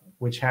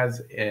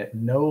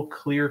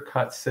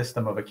clear-cut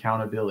system of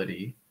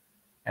accountability,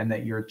 and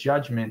that your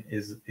judgment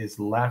is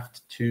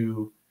left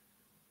to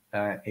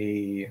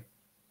a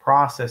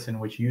process in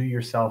which you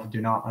yourself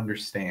do not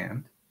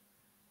understand,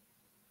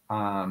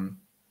 and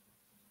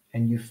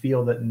you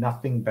feel that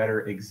nothing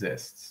better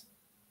exists.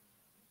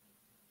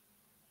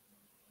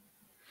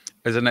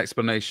 As an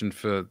explanation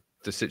for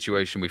the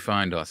situation we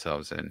find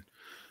ourselves in,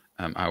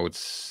 I would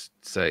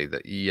say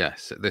that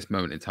yes, at this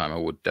moment in time, I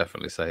would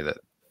definitely say that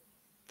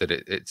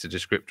it's a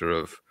descriptor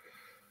of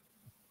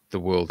the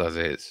world as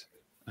is.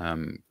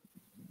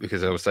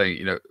 Because I was saying,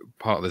 you know,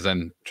 part of the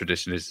Zen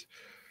tradition is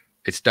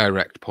it's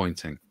direct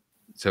pointing.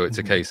 So it's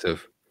a case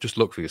of just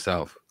look for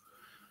yourself,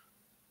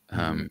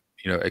 you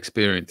know,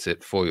 experience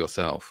it for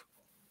yourself.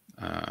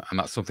 And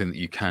that's something that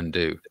you can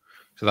do.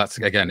 So that's,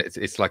 again,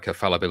 it's like a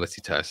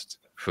fallibility test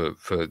for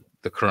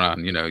the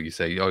Quran. You know, you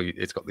say, oh,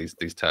 it's got these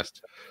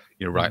tests,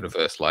 you know, write a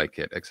verse like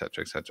it,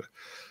 etc., etc.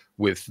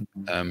 With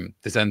the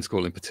Zen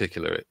school in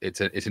particular,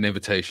 it's an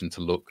invitation to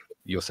look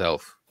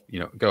yourself. You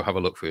know, go have a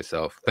look for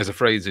yourself. There's a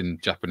phrase in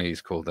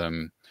Japanese called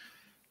Genshi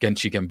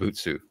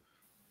Genbutsu,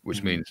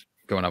 which means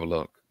go and have a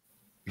look.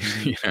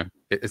 You know,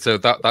 so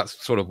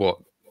that's sort of what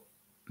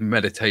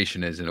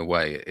meditation is in a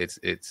way. It's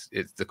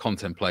the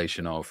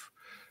contemplation of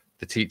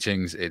the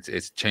teachings.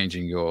 It's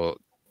changing your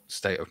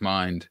state of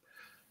mind.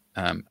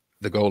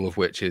 The goal of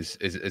which is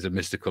a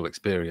mystical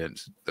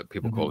experience that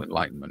people call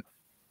enlightenment.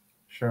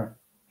 Sure.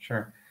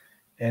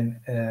 And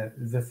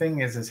the thing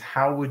is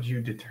how would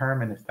you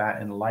determine if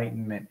that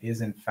enlightenment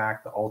is in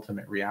fact the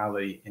ultimate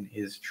reality and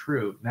is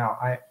true? Now,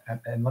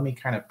 and let me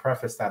kind of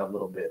preface that a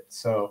little bit.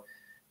 So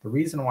the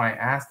reason why I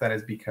asked that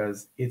is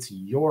because it's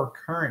your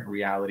current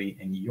reality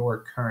and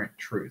your current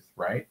truth,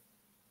 right?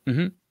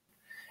 Mm-hmm.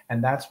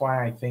 And that's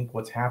why I think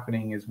what's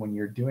happening is when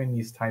you're doing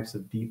these types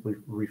of deep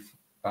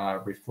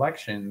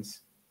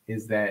reflections,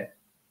 is that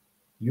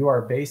you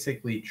are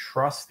basically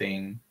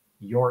trusting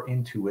your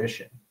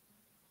intuition,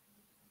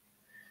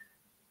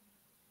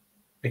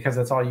 because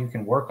that's all you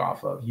can work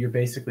off of. You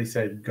basically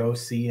said, go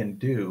see and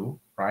do,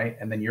 right?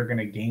 And then you're going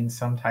to gain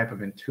some type of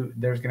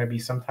there's going to be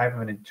some type of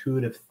an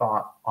intuitive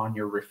thought on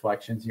your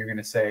reflections. You're going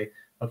to say,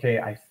 okay,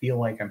 I feel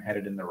like I'm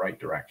headed in the right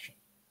direction.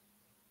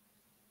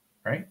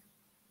 Right?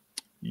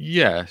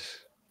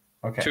 Yes.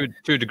 Okay.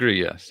 To a degree,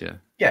 yes. Yeah.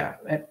 Yeah,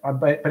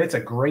 but it's a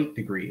great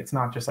degree. It's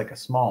not just like a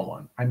small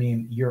one. I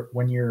mean,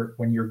 when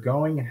you're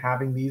going and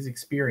having these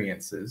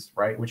experiences,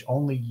 right? Which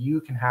only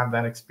you can have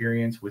that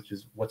experience, which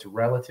is what's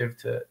relative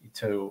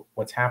to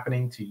what's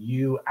happening to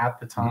you at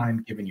the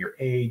time, given your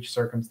age,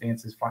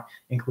 circumstances,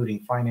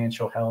 including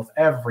financial health,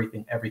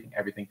 everything.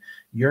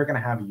 You're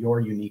going to have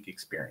your unique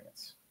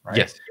experience, right?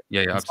 Yes.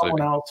 Yeah. Absolutely.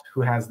 Someone else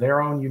who has their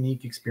own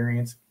unique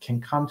experience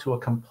can come to a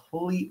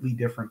completely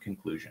different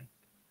conclusion.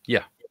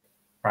 Yeah.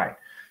 Right.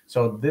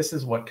 So this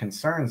is what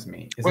concerns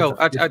me. No.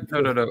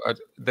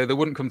 They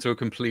wouldn't come to a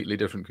completely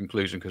different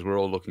conclusion because we're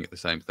all looking at the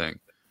same thing.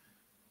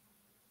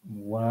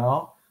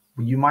 Well,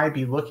 you might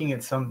be looking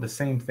at the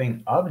same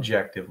thing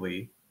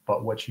objectively,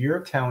 but what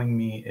you're telling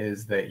me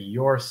is that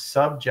your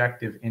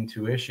subjective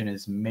intuition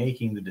is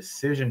making the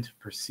decision to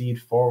proceed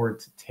forward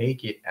to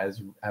take it as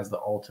the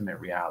ultimate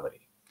reality.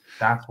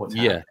 That's what's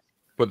happening. Yeah,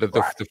 but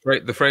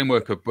the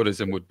framework of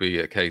Buddhism would be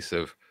a case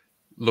of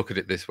look at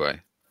it this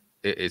way.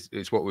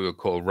 It's what we would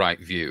call right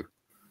view.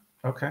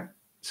 Okay.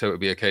 So it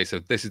would be a case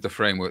of this is the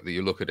framework that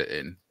you look at it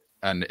in,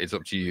 and it's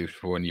up to you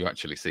for when you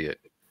actually see it.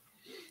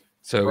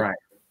 So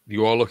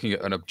you are looking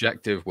at an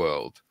objective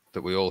world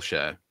that we all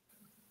share,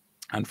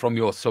 and from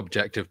your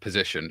subjective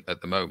position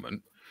at the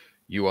moment,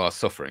 you are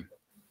suffering.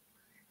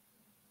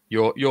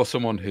 You're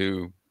someone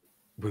who,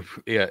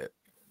 yeah.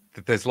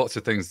 There's lots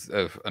of things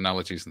of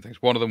analogies and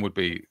things. One of them would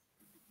be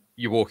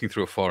you're walking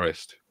through a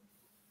forest,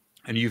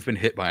 and you've been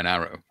hit by an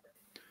arrow.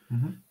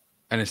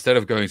 And instead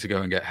of going to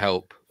go and get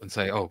help and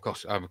say, oh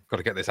gosh, I've got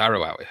to get this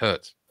arrow out, it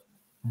hurts.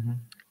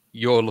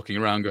 You're looking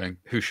around going,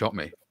 who shot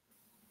me?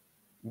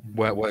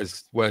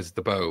 Where's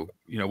the bow?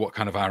 You know, what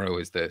kind of arrow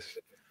is this?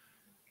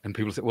 And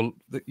people say, well,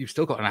 you've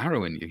still got an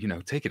arrow in you, you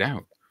know, take it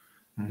out.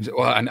 Say,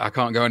 well, and I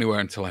can't go anywhere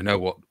until I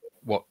know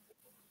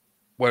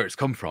where it's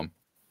come from.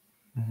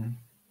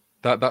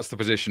 That's the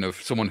position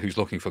of someone who's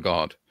looking for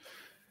God.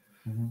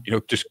 You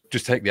know,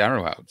 just take the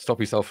arrow out. Stop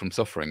yourself from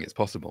suffering. It's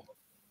possible.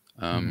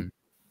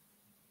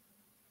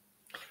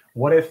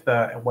 What if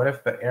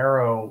the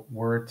arrow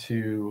were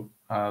to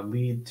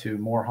lead to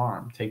more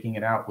harm? Taking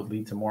it out would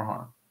lead to more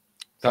harm.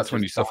 That's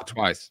when you suffer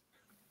twice.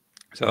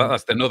 So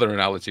that's another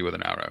analogy with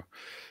an arrow,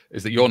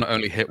 is that you're not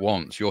only hit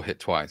once, you're hit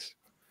twice.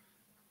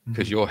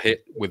 because you're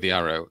hit with the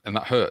arrow, and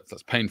that hurts.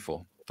 That's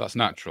painful. That's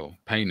natural.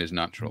 Pain is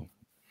natural.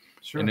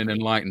 Sure. In an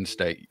enlightened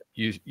state,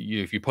 you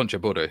if you punch a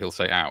Buddha, he'll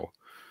say "ow."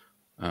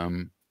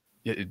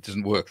 It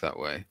doesn't work that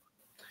way.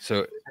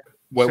 So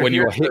So when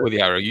you are here's hit with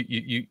the arrow,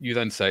 you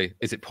then say,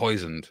 "Is it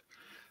poisoned?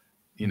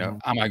 You know,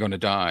 am I going to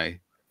die?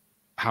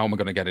 How am I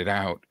going to get it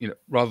out?" You know,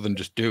 rather than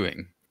just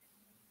doing.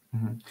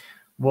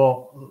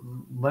 Well,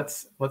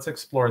 let's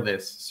explore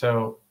this.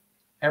 So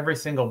every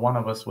single one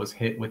of us was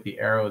hit with the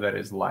arrow that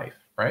is life,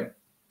 right?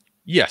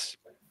 Yes.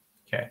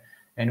 Okay.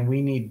 And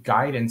we need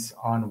guidance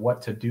on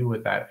what to do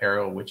with that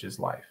arrow, which is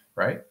life,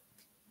 right?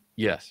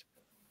 Yes.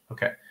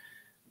 Okay.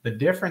 The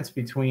difference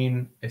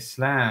between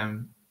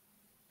Islam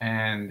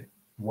and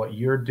what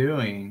you're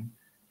doing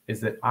is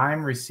that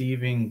I'm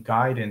receiving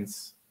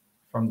guidance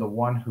from the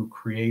one who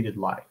created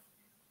life.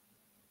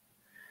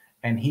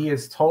 And he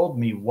has told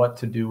me what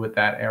to do with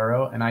that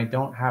arrow, and I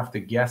don't have to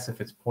guess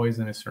if it's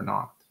poisonous or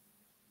not.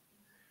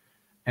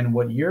 And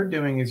what you're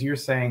doing is you're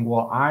saying,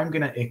 well, I'm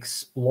going to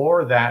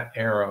explore that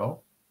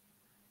arrow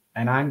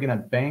and I'm going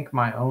to bank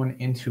my own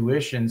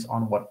intuitions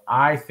on what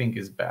I think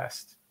is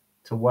best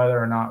to whether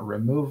or not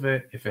remove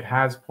it, if it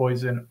has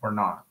poison or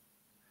not.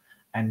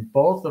 And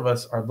both of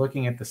us are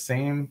looking at the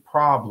same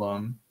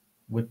problem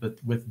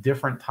with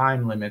different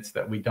time limits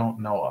that we don't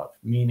know of,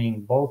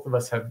 meaning both of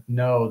us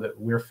know that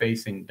we're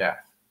facing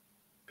death,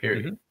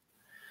 period.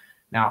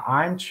 Now,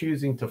 I'm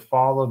choosing to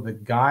follow the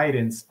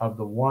guidance of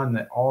the one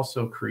that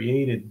also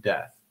created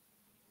death.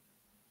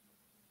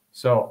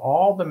 So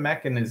all the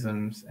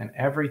mechanisms and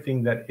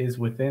everything that is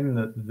within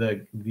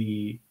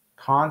the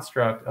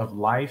construct of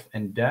life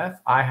and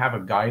death, I have a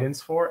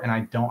guidance for, and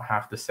I don't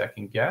have to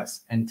second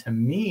guess. And to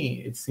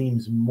me, it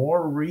seems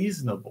more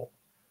reasonable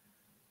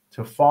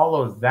to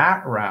follow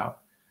that route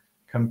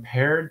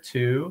compared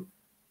to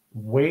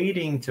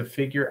waiting to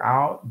figure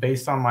out,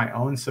 based on my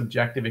own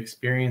subjective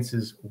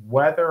experiences,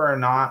 whether or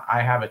not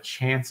I have a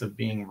chance of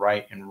being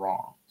right and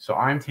wrong. So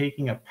I'm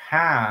taking a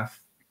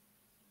path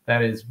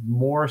that is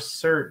more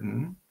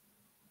certain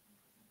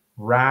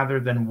rather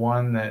than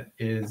one that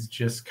is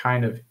just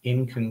kind of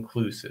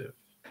inconclusive.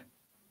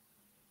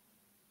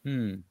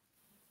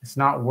 It's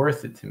not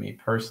worth it to me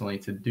personally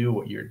to do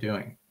what you're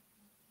doing.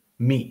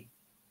 Me.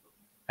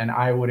 And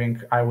I would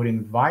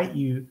invite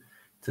you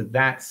to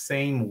that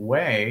same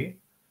way,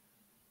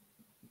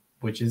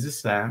 which is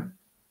Islam,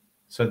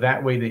 so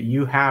that way that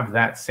you have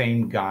that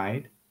same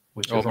guide,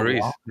 which is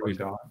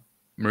Allah.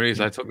 Maurice,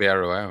 I took the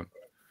arrow out.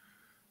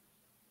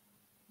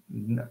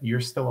 No, you're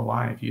still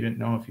alive. You didn't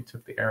know if you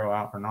took the arrow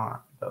out or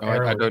not.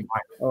 I don't.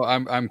 Oh,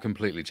 I'm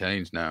completely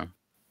changed now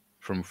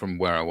from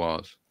where I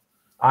was.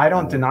 I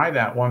don't deny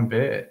that one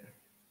bit.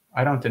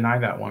 I don't deny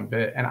that one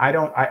bit. And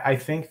I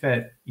think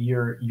that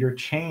your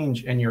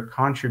change and your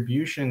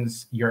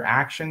contributions, your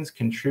actions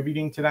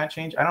contributing to that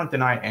change, I don't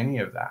deny any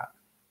of that.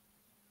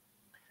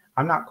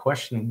 I'm not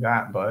questioning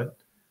that, bud.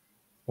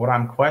 What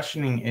I'm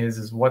questioning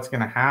is what's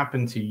going to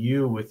happen to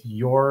you with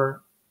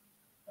your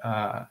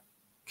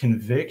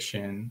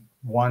conviction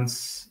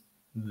once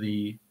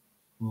the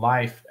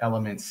life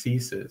element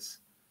ceases.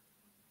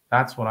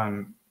 That's what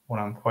I'm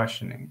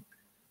questioning.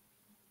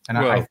 And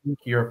I think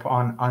you're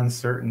upon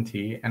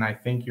uncertainty, and I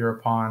think you're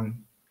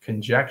upon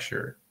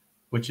conjecture,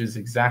 which is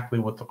exactly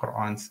what the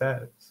Quran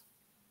says.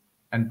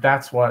 And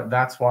that's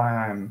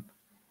why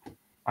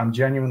I'm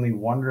genuinely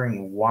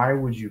wondering, why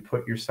would you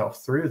put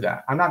yourself through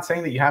that? I'm not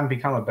saying that you haven't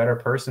become a better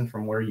person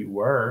from where you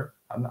were.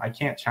 I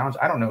can't challenge.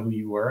 I don't know who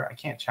you were. I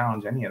can't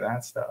challenge any of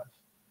that stuff.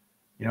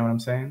 You know what I'm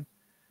saying?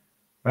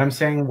 But I'm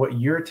saying what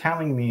you're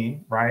telling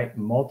me, right?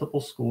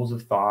 Multiple schools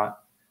of thought.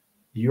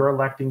 You're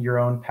electing your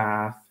own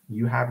path.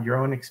 You have your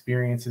own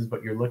experiences,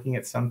 but you're looking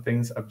at some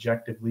things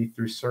objectively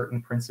through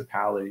certain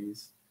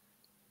principalities.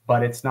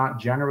 But it's not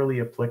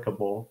generally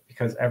applicable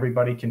because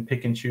everybody can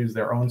pick and choose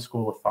their own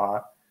school of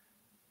thought.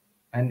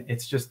 And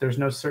it's just, there's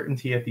no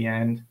certainty at the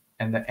end.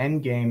 And the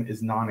end game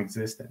is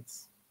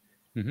non-existence.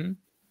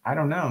 I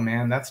don't know,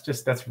 man.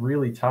 That's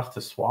really tough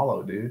to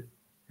swallow, dude.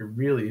 It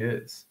really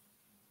is.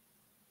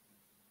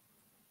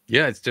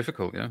 Yeah, it's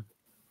difficult. Yeah.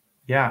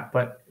 Yeah.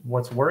 But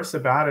what's worse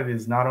about it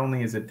is not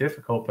only is it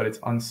difficult, but it's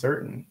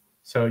uncertain.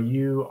 So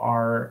you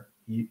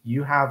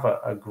have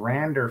a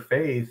grander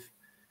faith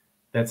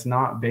that's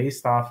not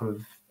based off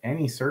of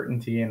any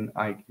certainty. And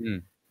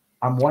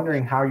I'm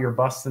wondering how you're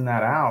busting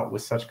that out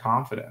with such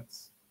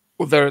confidence.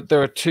 Well,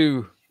 there are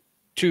two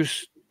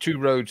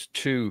roads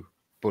to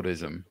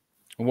Buddhism.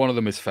 One of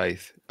them is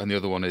faith, and the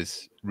other one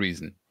is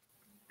reason.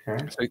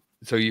 Okay.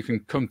 So you can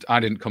come. I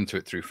didn't come to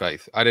it through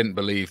faith. I didn't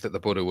believe that the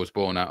Buddha was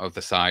born out of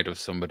the side of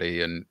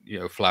somebody, and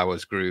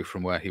flowers grew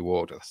from where he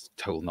walked. That's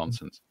total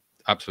nonsense.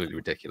 Absolutely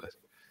ridiculous.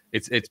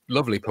 It's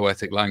lovely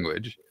poetic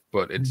language,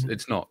 but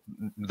it's not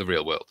the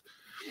real world.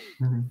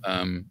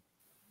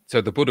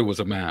 So the Buddha was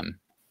a man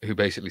who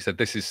basically said,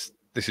 "This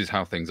is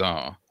how things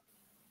are.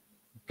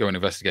 Go and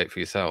investigate for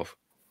yourself."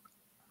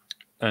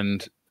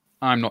 And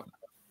I'm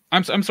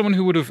someone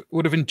who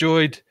would have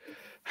enjoyed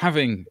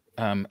having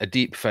a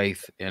deep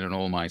faith in an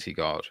almighty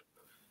God.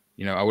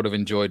 I would have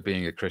enjoyed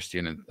being a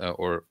Christian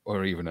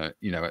or even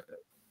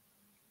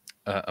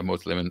a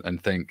Muslim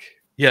and think,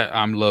 yeah,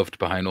 I'm loved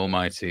by an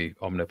almighty,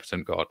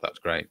 omnipotent God. That's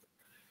great.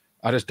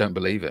 I just don't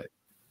believe it.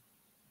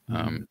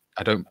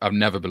 I've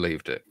never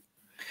believed it.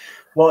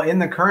 Well, in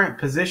the current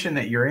position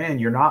that you're in,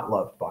 you're not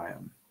loved by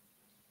him.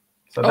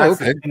 So Oh,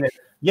 that's okay. the thing that,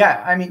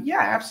 yeah, I mean,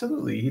 yeah,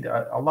 absolutely.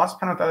 Allah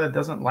subhanahu wa ta'ala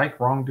doesn't like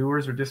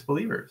wrongdoers or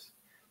disbelievers.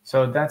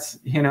 So that's,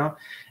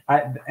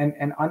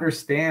 and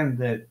understand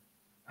that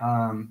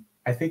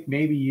I think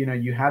maybe,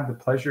 you had the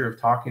pleasure of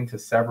talking to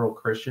several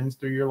Christians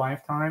through your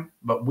lifetime,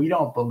 but we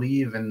don't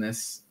believe in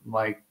this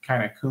like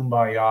kind of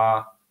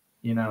kumbaya,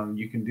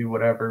 you can do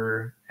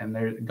whatever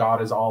and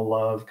God is all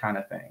love kind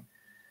of thing.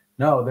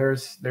 No,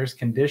 there's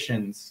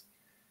conditions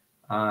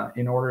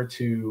in order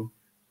to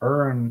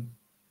earn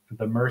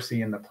the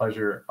mercy and the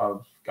pleasure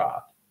of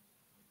God,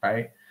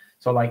 right?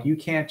 So like you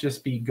can't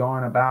just be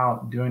going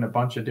about doing a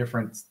bunch of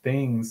different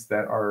things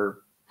that are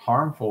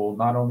harmful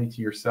not only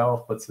to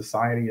yourself but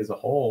society as a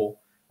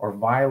whole, or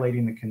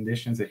violating the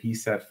conditions that he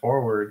set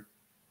forward,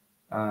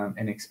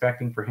 and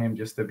expecting for him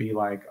just to be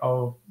like,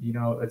 oh,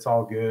 it's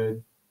all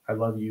good, I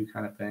love you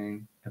kind of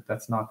thing. If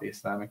that's not the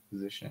Islamic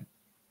position,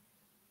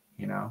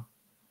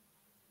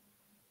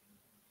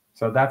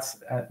 so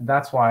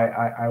that's why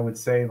I would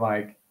say,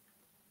 like,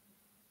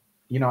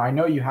 I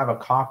know you have a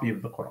copy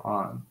of the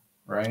Quran,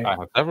 right? I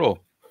have several.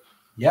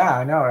 Yeah,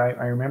 I know.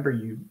 I remember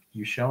you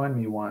showing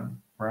me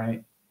one,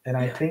 right? And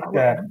I think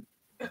that,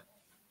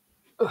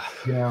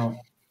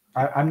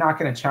 I'm not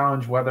going to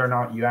challenge whether or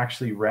not you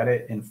actually read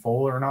it in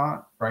full or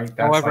not, right? Oh,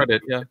 That's I've read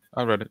it. Yeah,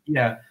 I read it.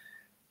 Yeah.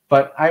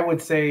 But I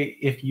would say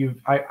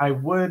I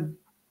would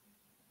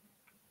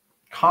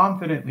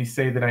confidently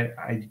say that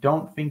I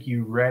don't think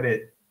you read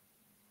it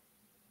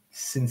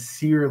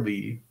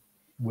sincerely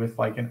with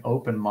like an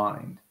open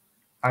mind.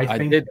 I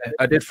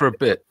did for a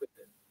bit.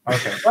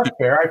 Okay, that's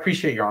fair. I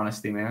appreciate your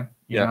honesty, man.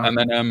 Yeah, and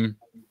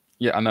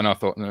then I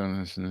thought,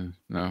 no,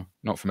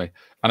 not for me.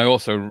 And I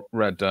also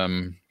read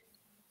Sahih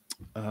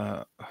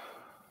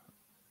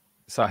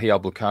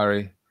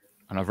al-Bukhari,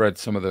 and I've read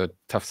some of the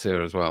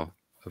tafsir as well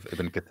of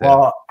Ibn Kathir.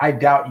 Well, I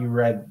doubt you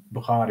read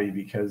Bukhari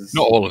because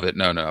not all of it.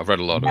 No, I've read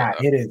a lot of it.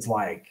 It is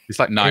like it's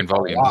like 9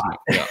 volumes,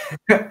 isn't it?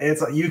 Yeah.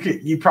 It's like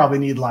you probably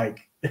need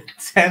like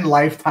 10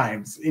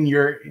 lifetimes in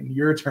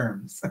your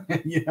terms.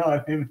 You know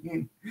what I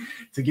mean?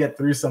 To get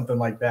through something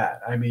like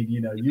that. I mean,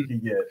 you can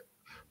get.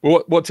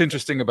 Well, what's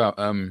interesting about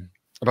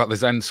the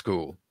Zen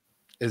school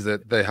is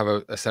that they have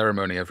a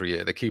ceremony every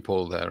year. They keep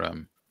all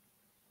the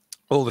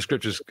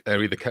scriptures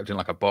are either kept in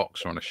like a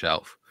box or on a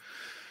shelf.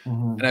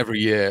 Mm-hmm. And every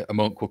year a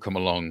monk will come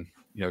along,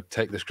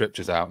 take the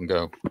scriptures out and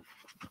go,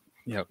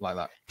 like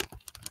that.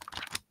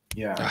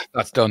 Yeah.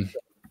 That's done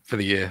for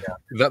the year.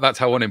 Yeah. That's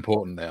how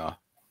unimportant they are.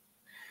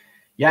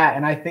 Yeah,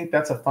 and I think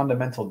that's a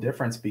fundamental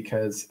difference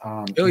because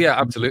yeah,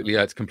 absolutely.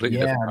 Yeah, it's completely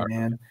different. Yeah,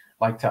 man.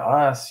 Like to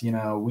us,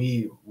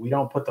 we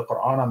don't put the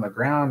Quran on the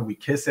ground, we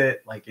kiss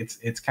it. Like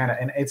it's kind of,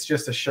 and it's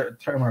just a short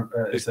term of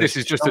this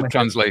is just a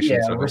translation.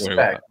 Yeah, so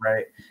respect,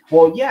 right?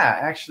 Well, yeah,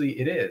 actually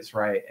it is,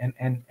 right?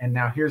 And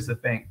now here's the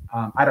thing.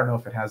 I don't know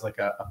if it has like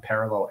a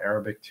parallel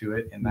Arabic to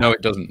it. No,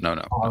 it doesn't. No.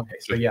 Oh, okay,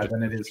 so yeah,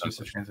 then it is just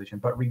a translation.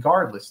 But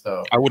regardless,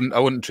 though, I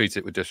wouldn't treat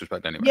it with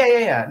disrespect anyway.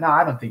 Yeah. No,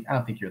 I don't think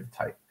you're the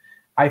type.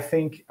 I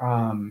think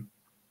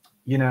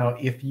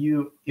if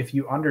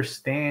you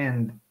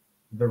understand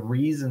the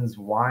reasons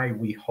why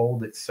we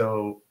hold it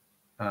so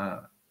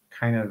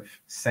kind of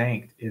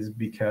sacrosanct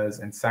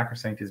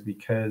is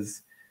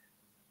because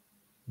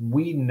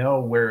we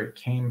know where it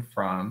came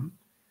from,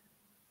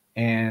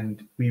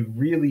 and we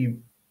really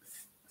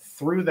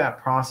through that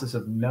process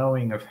of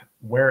knowing of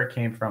where it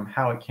came from,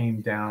 how it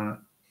came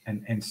down,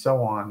 and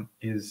so on,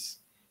 is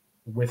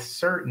with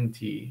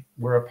certainty,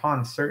 we're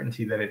upon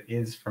certainty that it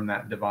is from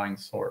that divine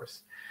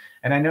source.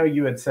 And I know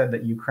you had said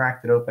that you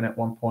cracked it open at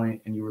one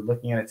point and you were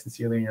looking at it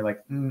sincerely and you're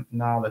like,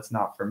 no, that's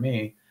not for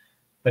me.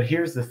 But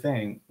here's the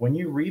thing. When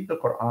you read the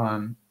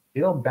Quran,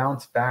 it'll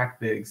bounce back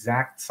the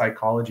exact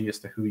psychology as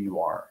to who you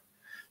are.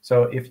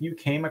 So if you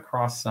came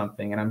across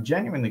something, and I'm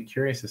genuinely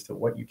curious as to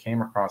what you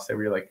came across that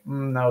where you're like,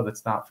 no,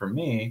 that's not for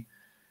me.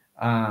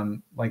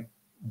 Like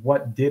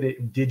what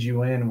did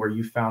you in where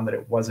you found that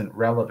it wasn't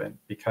relevant?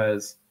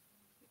 Because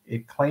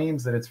it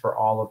claims that it's for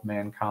all of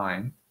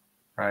mankind,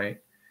 right?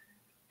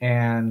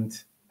 And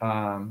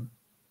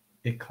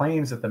it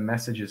claims that the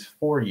message is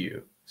for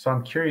you. So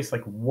I'm curious,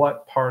 like,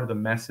 what part of the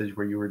message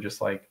where you were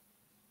just like,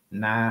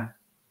 nah,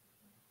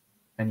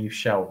 and you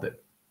shelved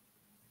it?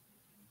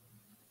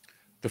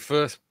 The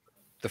first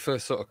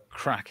sort of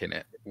crack in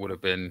it would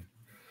have been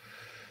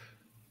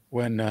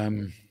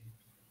when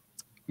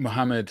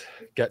Muhammad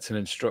gets an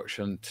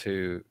instruction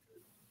to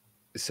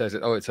says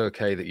it. Oh, it's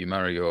okay that you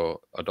marry your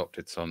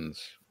adopted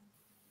son's,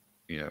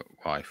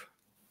 wife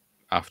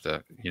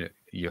after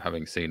you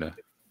having seen her.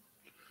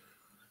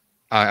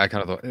 I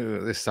kind of thought,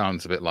 this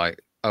sounds a bit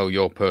like, oh,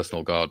 your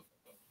personal God,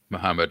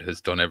 Muhammad,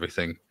 has done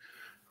everything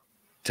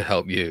to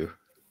help you.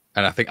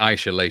 And I think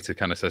Aisha later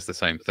kind of says the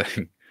same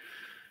thing.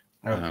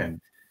 Okay.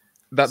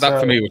 That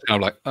for me was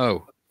kind of like,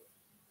 oh,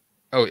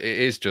 it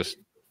is just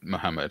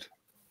Muhammad.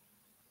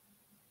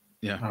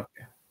 Yeah.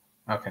 Okay.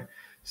 Okay.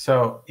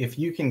 So if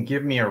you can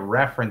give me a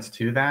reference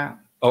to that,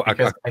 Oh, I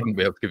because couldn't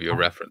be able to give you a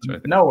reference or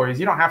anything. no worries,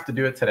 you don't have to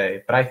do it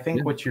today. But I think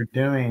Yeah. what you're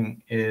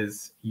doing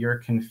is you're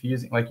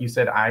confusing. Like you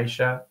said,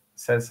 Aisha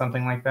says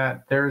something like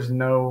that. There's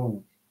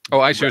no. Oh,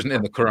 Aisha isn't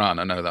in the Quran.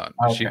 I know that.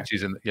 Okay.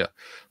 She's in. Yeah,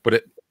 but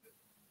it.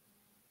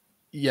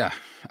 Yeah,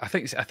 I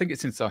think it's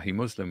in Sahih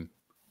Muslim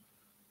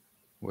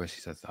where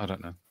she says. I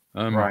don't know.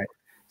 Right.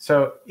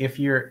 So if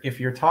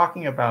you're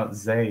talking about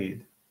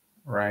Zayd,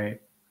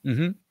 right,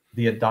 Mm-hmm.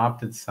 the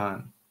adopted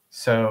son.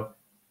 So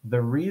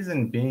the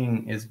reason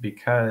being is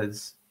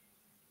because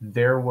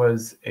there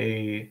was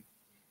a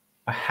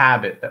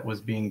habit that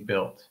was being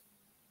built,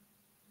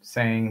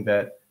 saying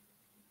that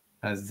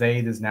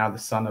Zayd is now the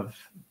son of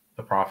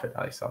the Prophet.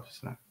 Okay,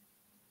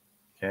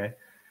 and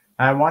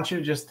I want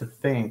you just to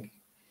think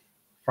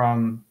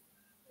from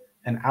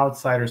an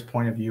outsider's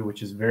point of view,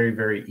 which is very,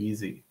 very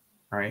easy,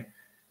 right?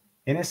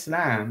 In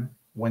Islam,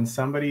 when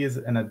somebody is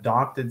an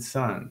adopted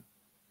son,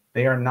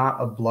 they are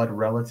not a blood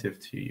relative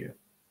to you.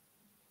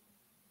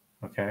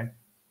 Okay.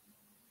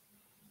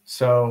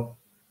 So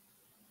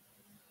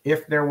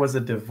if there was a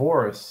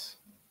divorce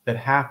that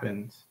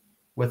happened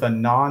with a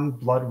non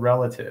blood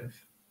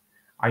relative,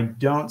 I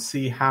don't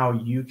see how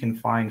you can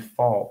find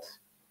fault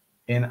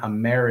in a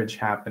marriage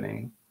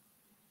happening,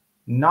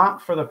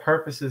 not for the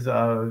purposes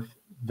of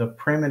the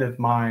primitive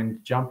mind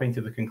jumping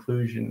to the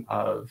conclusion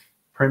of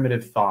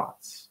primitive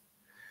thoughts,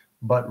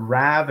 but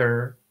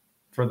rather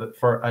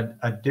for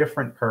a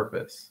different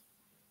purpose,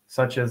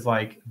 such as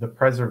like the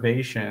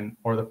preservation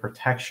or the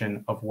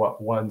protection of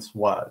what once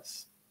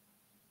was.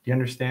 Do you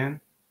understand?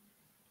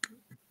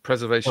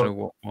 Preservation So, of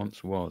what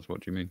once was.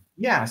 What do you mean?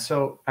 yeah.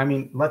 So, I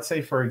mean, let's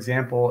say, for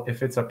example,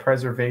 if it's a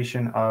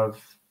preservation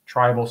of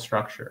tribal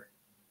structure,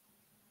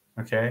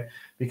 okay,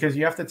 because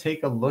you have to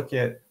take a look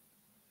at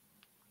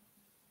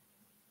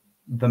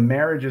the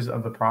marriages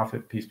of the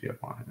Prophet, peace be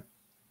upon him.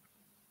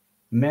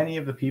 Many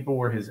of the people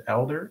were his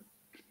elder.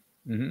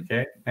 Mm-hmm.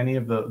 Okay. Many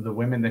of the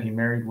women that he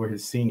married were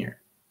his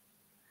senior.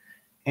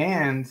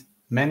 And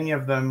many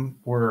of them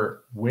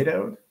were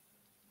widowed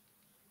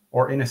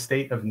or in a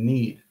state of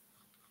need.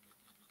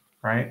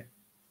 Right.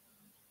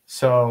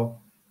 So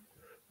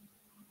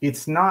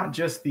it's not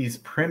just these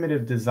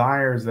primitive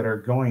desires that are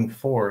going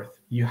forth.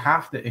 You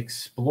have to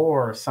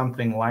explore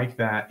something like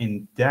that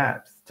in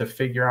depth to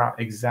figure out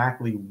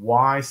exactly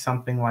why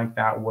something like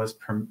that was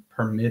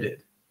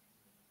permitted.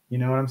 You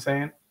know what I'm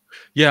saying?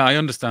 Yeah, I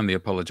understand the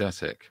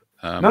apologetic.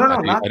 No, no, I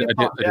no, do. not the I do get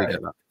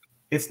apologetic. that.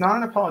 It's not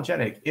an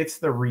apologetic. It's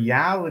the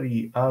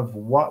reality of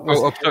what was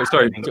Sorry.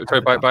 happening at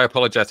the time. By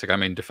apologetic, I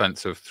mean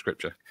defense of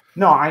scripture.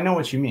 No, I know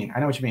what you mean.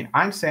 I know what you mean.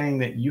 I'm saying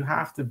that you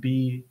have to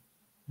be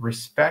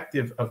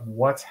respective of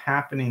what's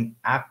happening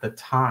at the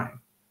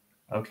time.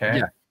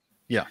 Okay.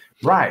 Yeah.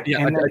 Right. Yeah,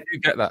 I And then, do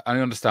get that. I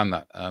understand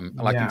that.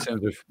 Like in yeah.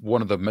 terms of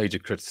one of the major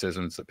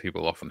criticisms that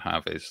people often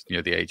have is,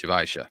 the age of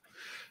Aisha.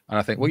 And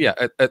I think, well, yeah,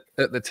 at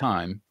the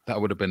time, that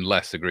would have been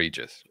less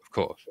egregious, of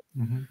course.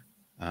 Mhm.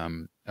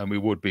 And we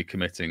would be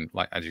committing,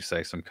 like, as you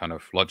say, some kind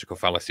of logical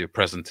fallacy of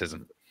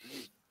presentism.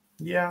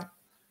 Yeah.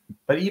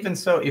 But even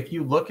so, if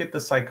you look at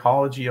the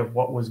psychology of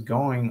what was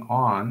going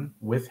on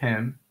with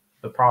him,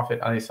 the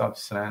Prophet,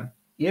 ﷺ,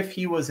 if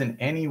he was in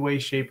any way,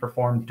 shape, or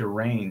form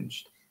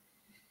deranged,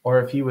 or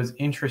if he was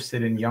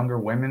interested in younger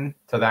women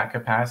to that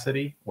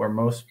capacity where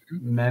most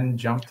men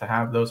jump to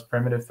have those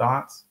primitive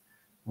thoughts,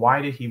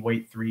 why did he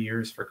wait 3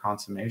 years for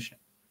consummation?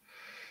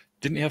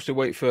 Didn't he have to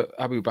wait for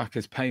Abu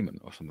Bakr's payment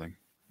or something?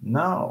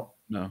 No.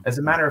 No. As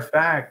a matter of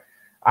fact,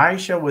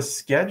 Aisha was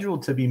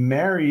scheduled to be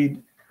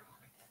married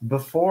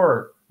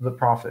before the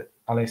Prophet.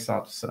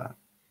 ﷺ.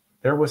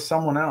 There was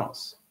someone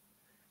else.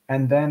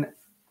 And then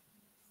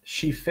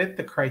she fit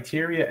the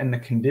criteria and the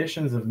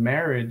conditions of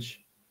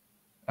marriage.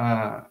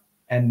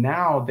 And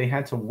now they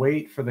had to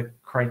wait for the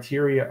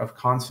criteria of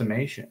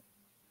consummation.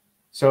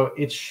 So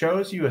it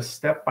shows you a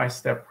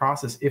step-by-step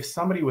process. If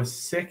somebody was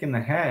sick in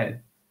the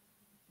head,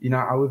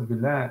 a'udhu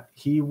billah,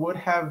 he would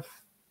have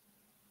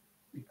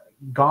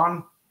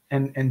gone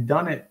and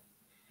done it,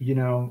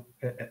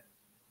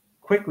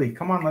 quickly.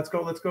 Come on, let's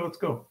go, let's go, let's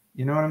go.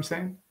 You know what I'm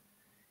saying?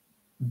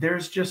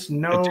 There's just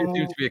There do seem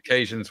no. to be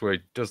occasions where he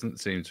doesn't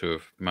seem to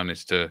have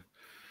managed to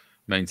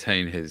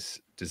maintain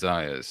his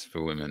desires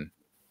for women.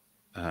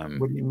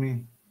 What do you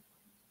mean?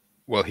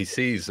 Well, he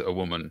sees a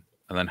woman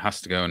and then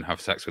has to go and have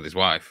sex with his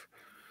wife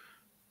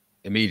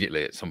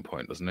immediately at some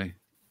point, doesn't he?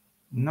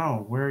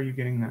 No, where are you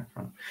getting that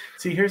from?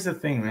 See, here's the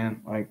thing,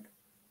 man. Like,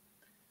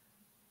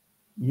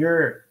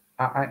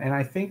 and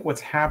I think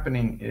what's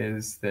happening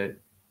is that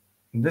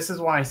this is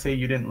why I say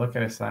you didn't look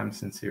at Islam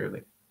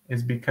sincerely,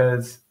 is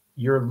because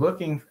you're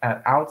looking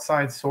at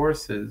outside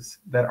sources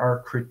that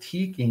are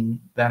critiquing,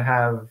 that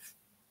have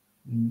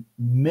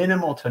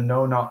minimal to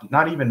no,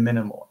 not even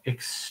minimal,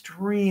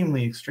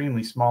 extremely,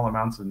 extremely small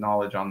amounts of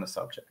knowledge on the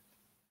subject.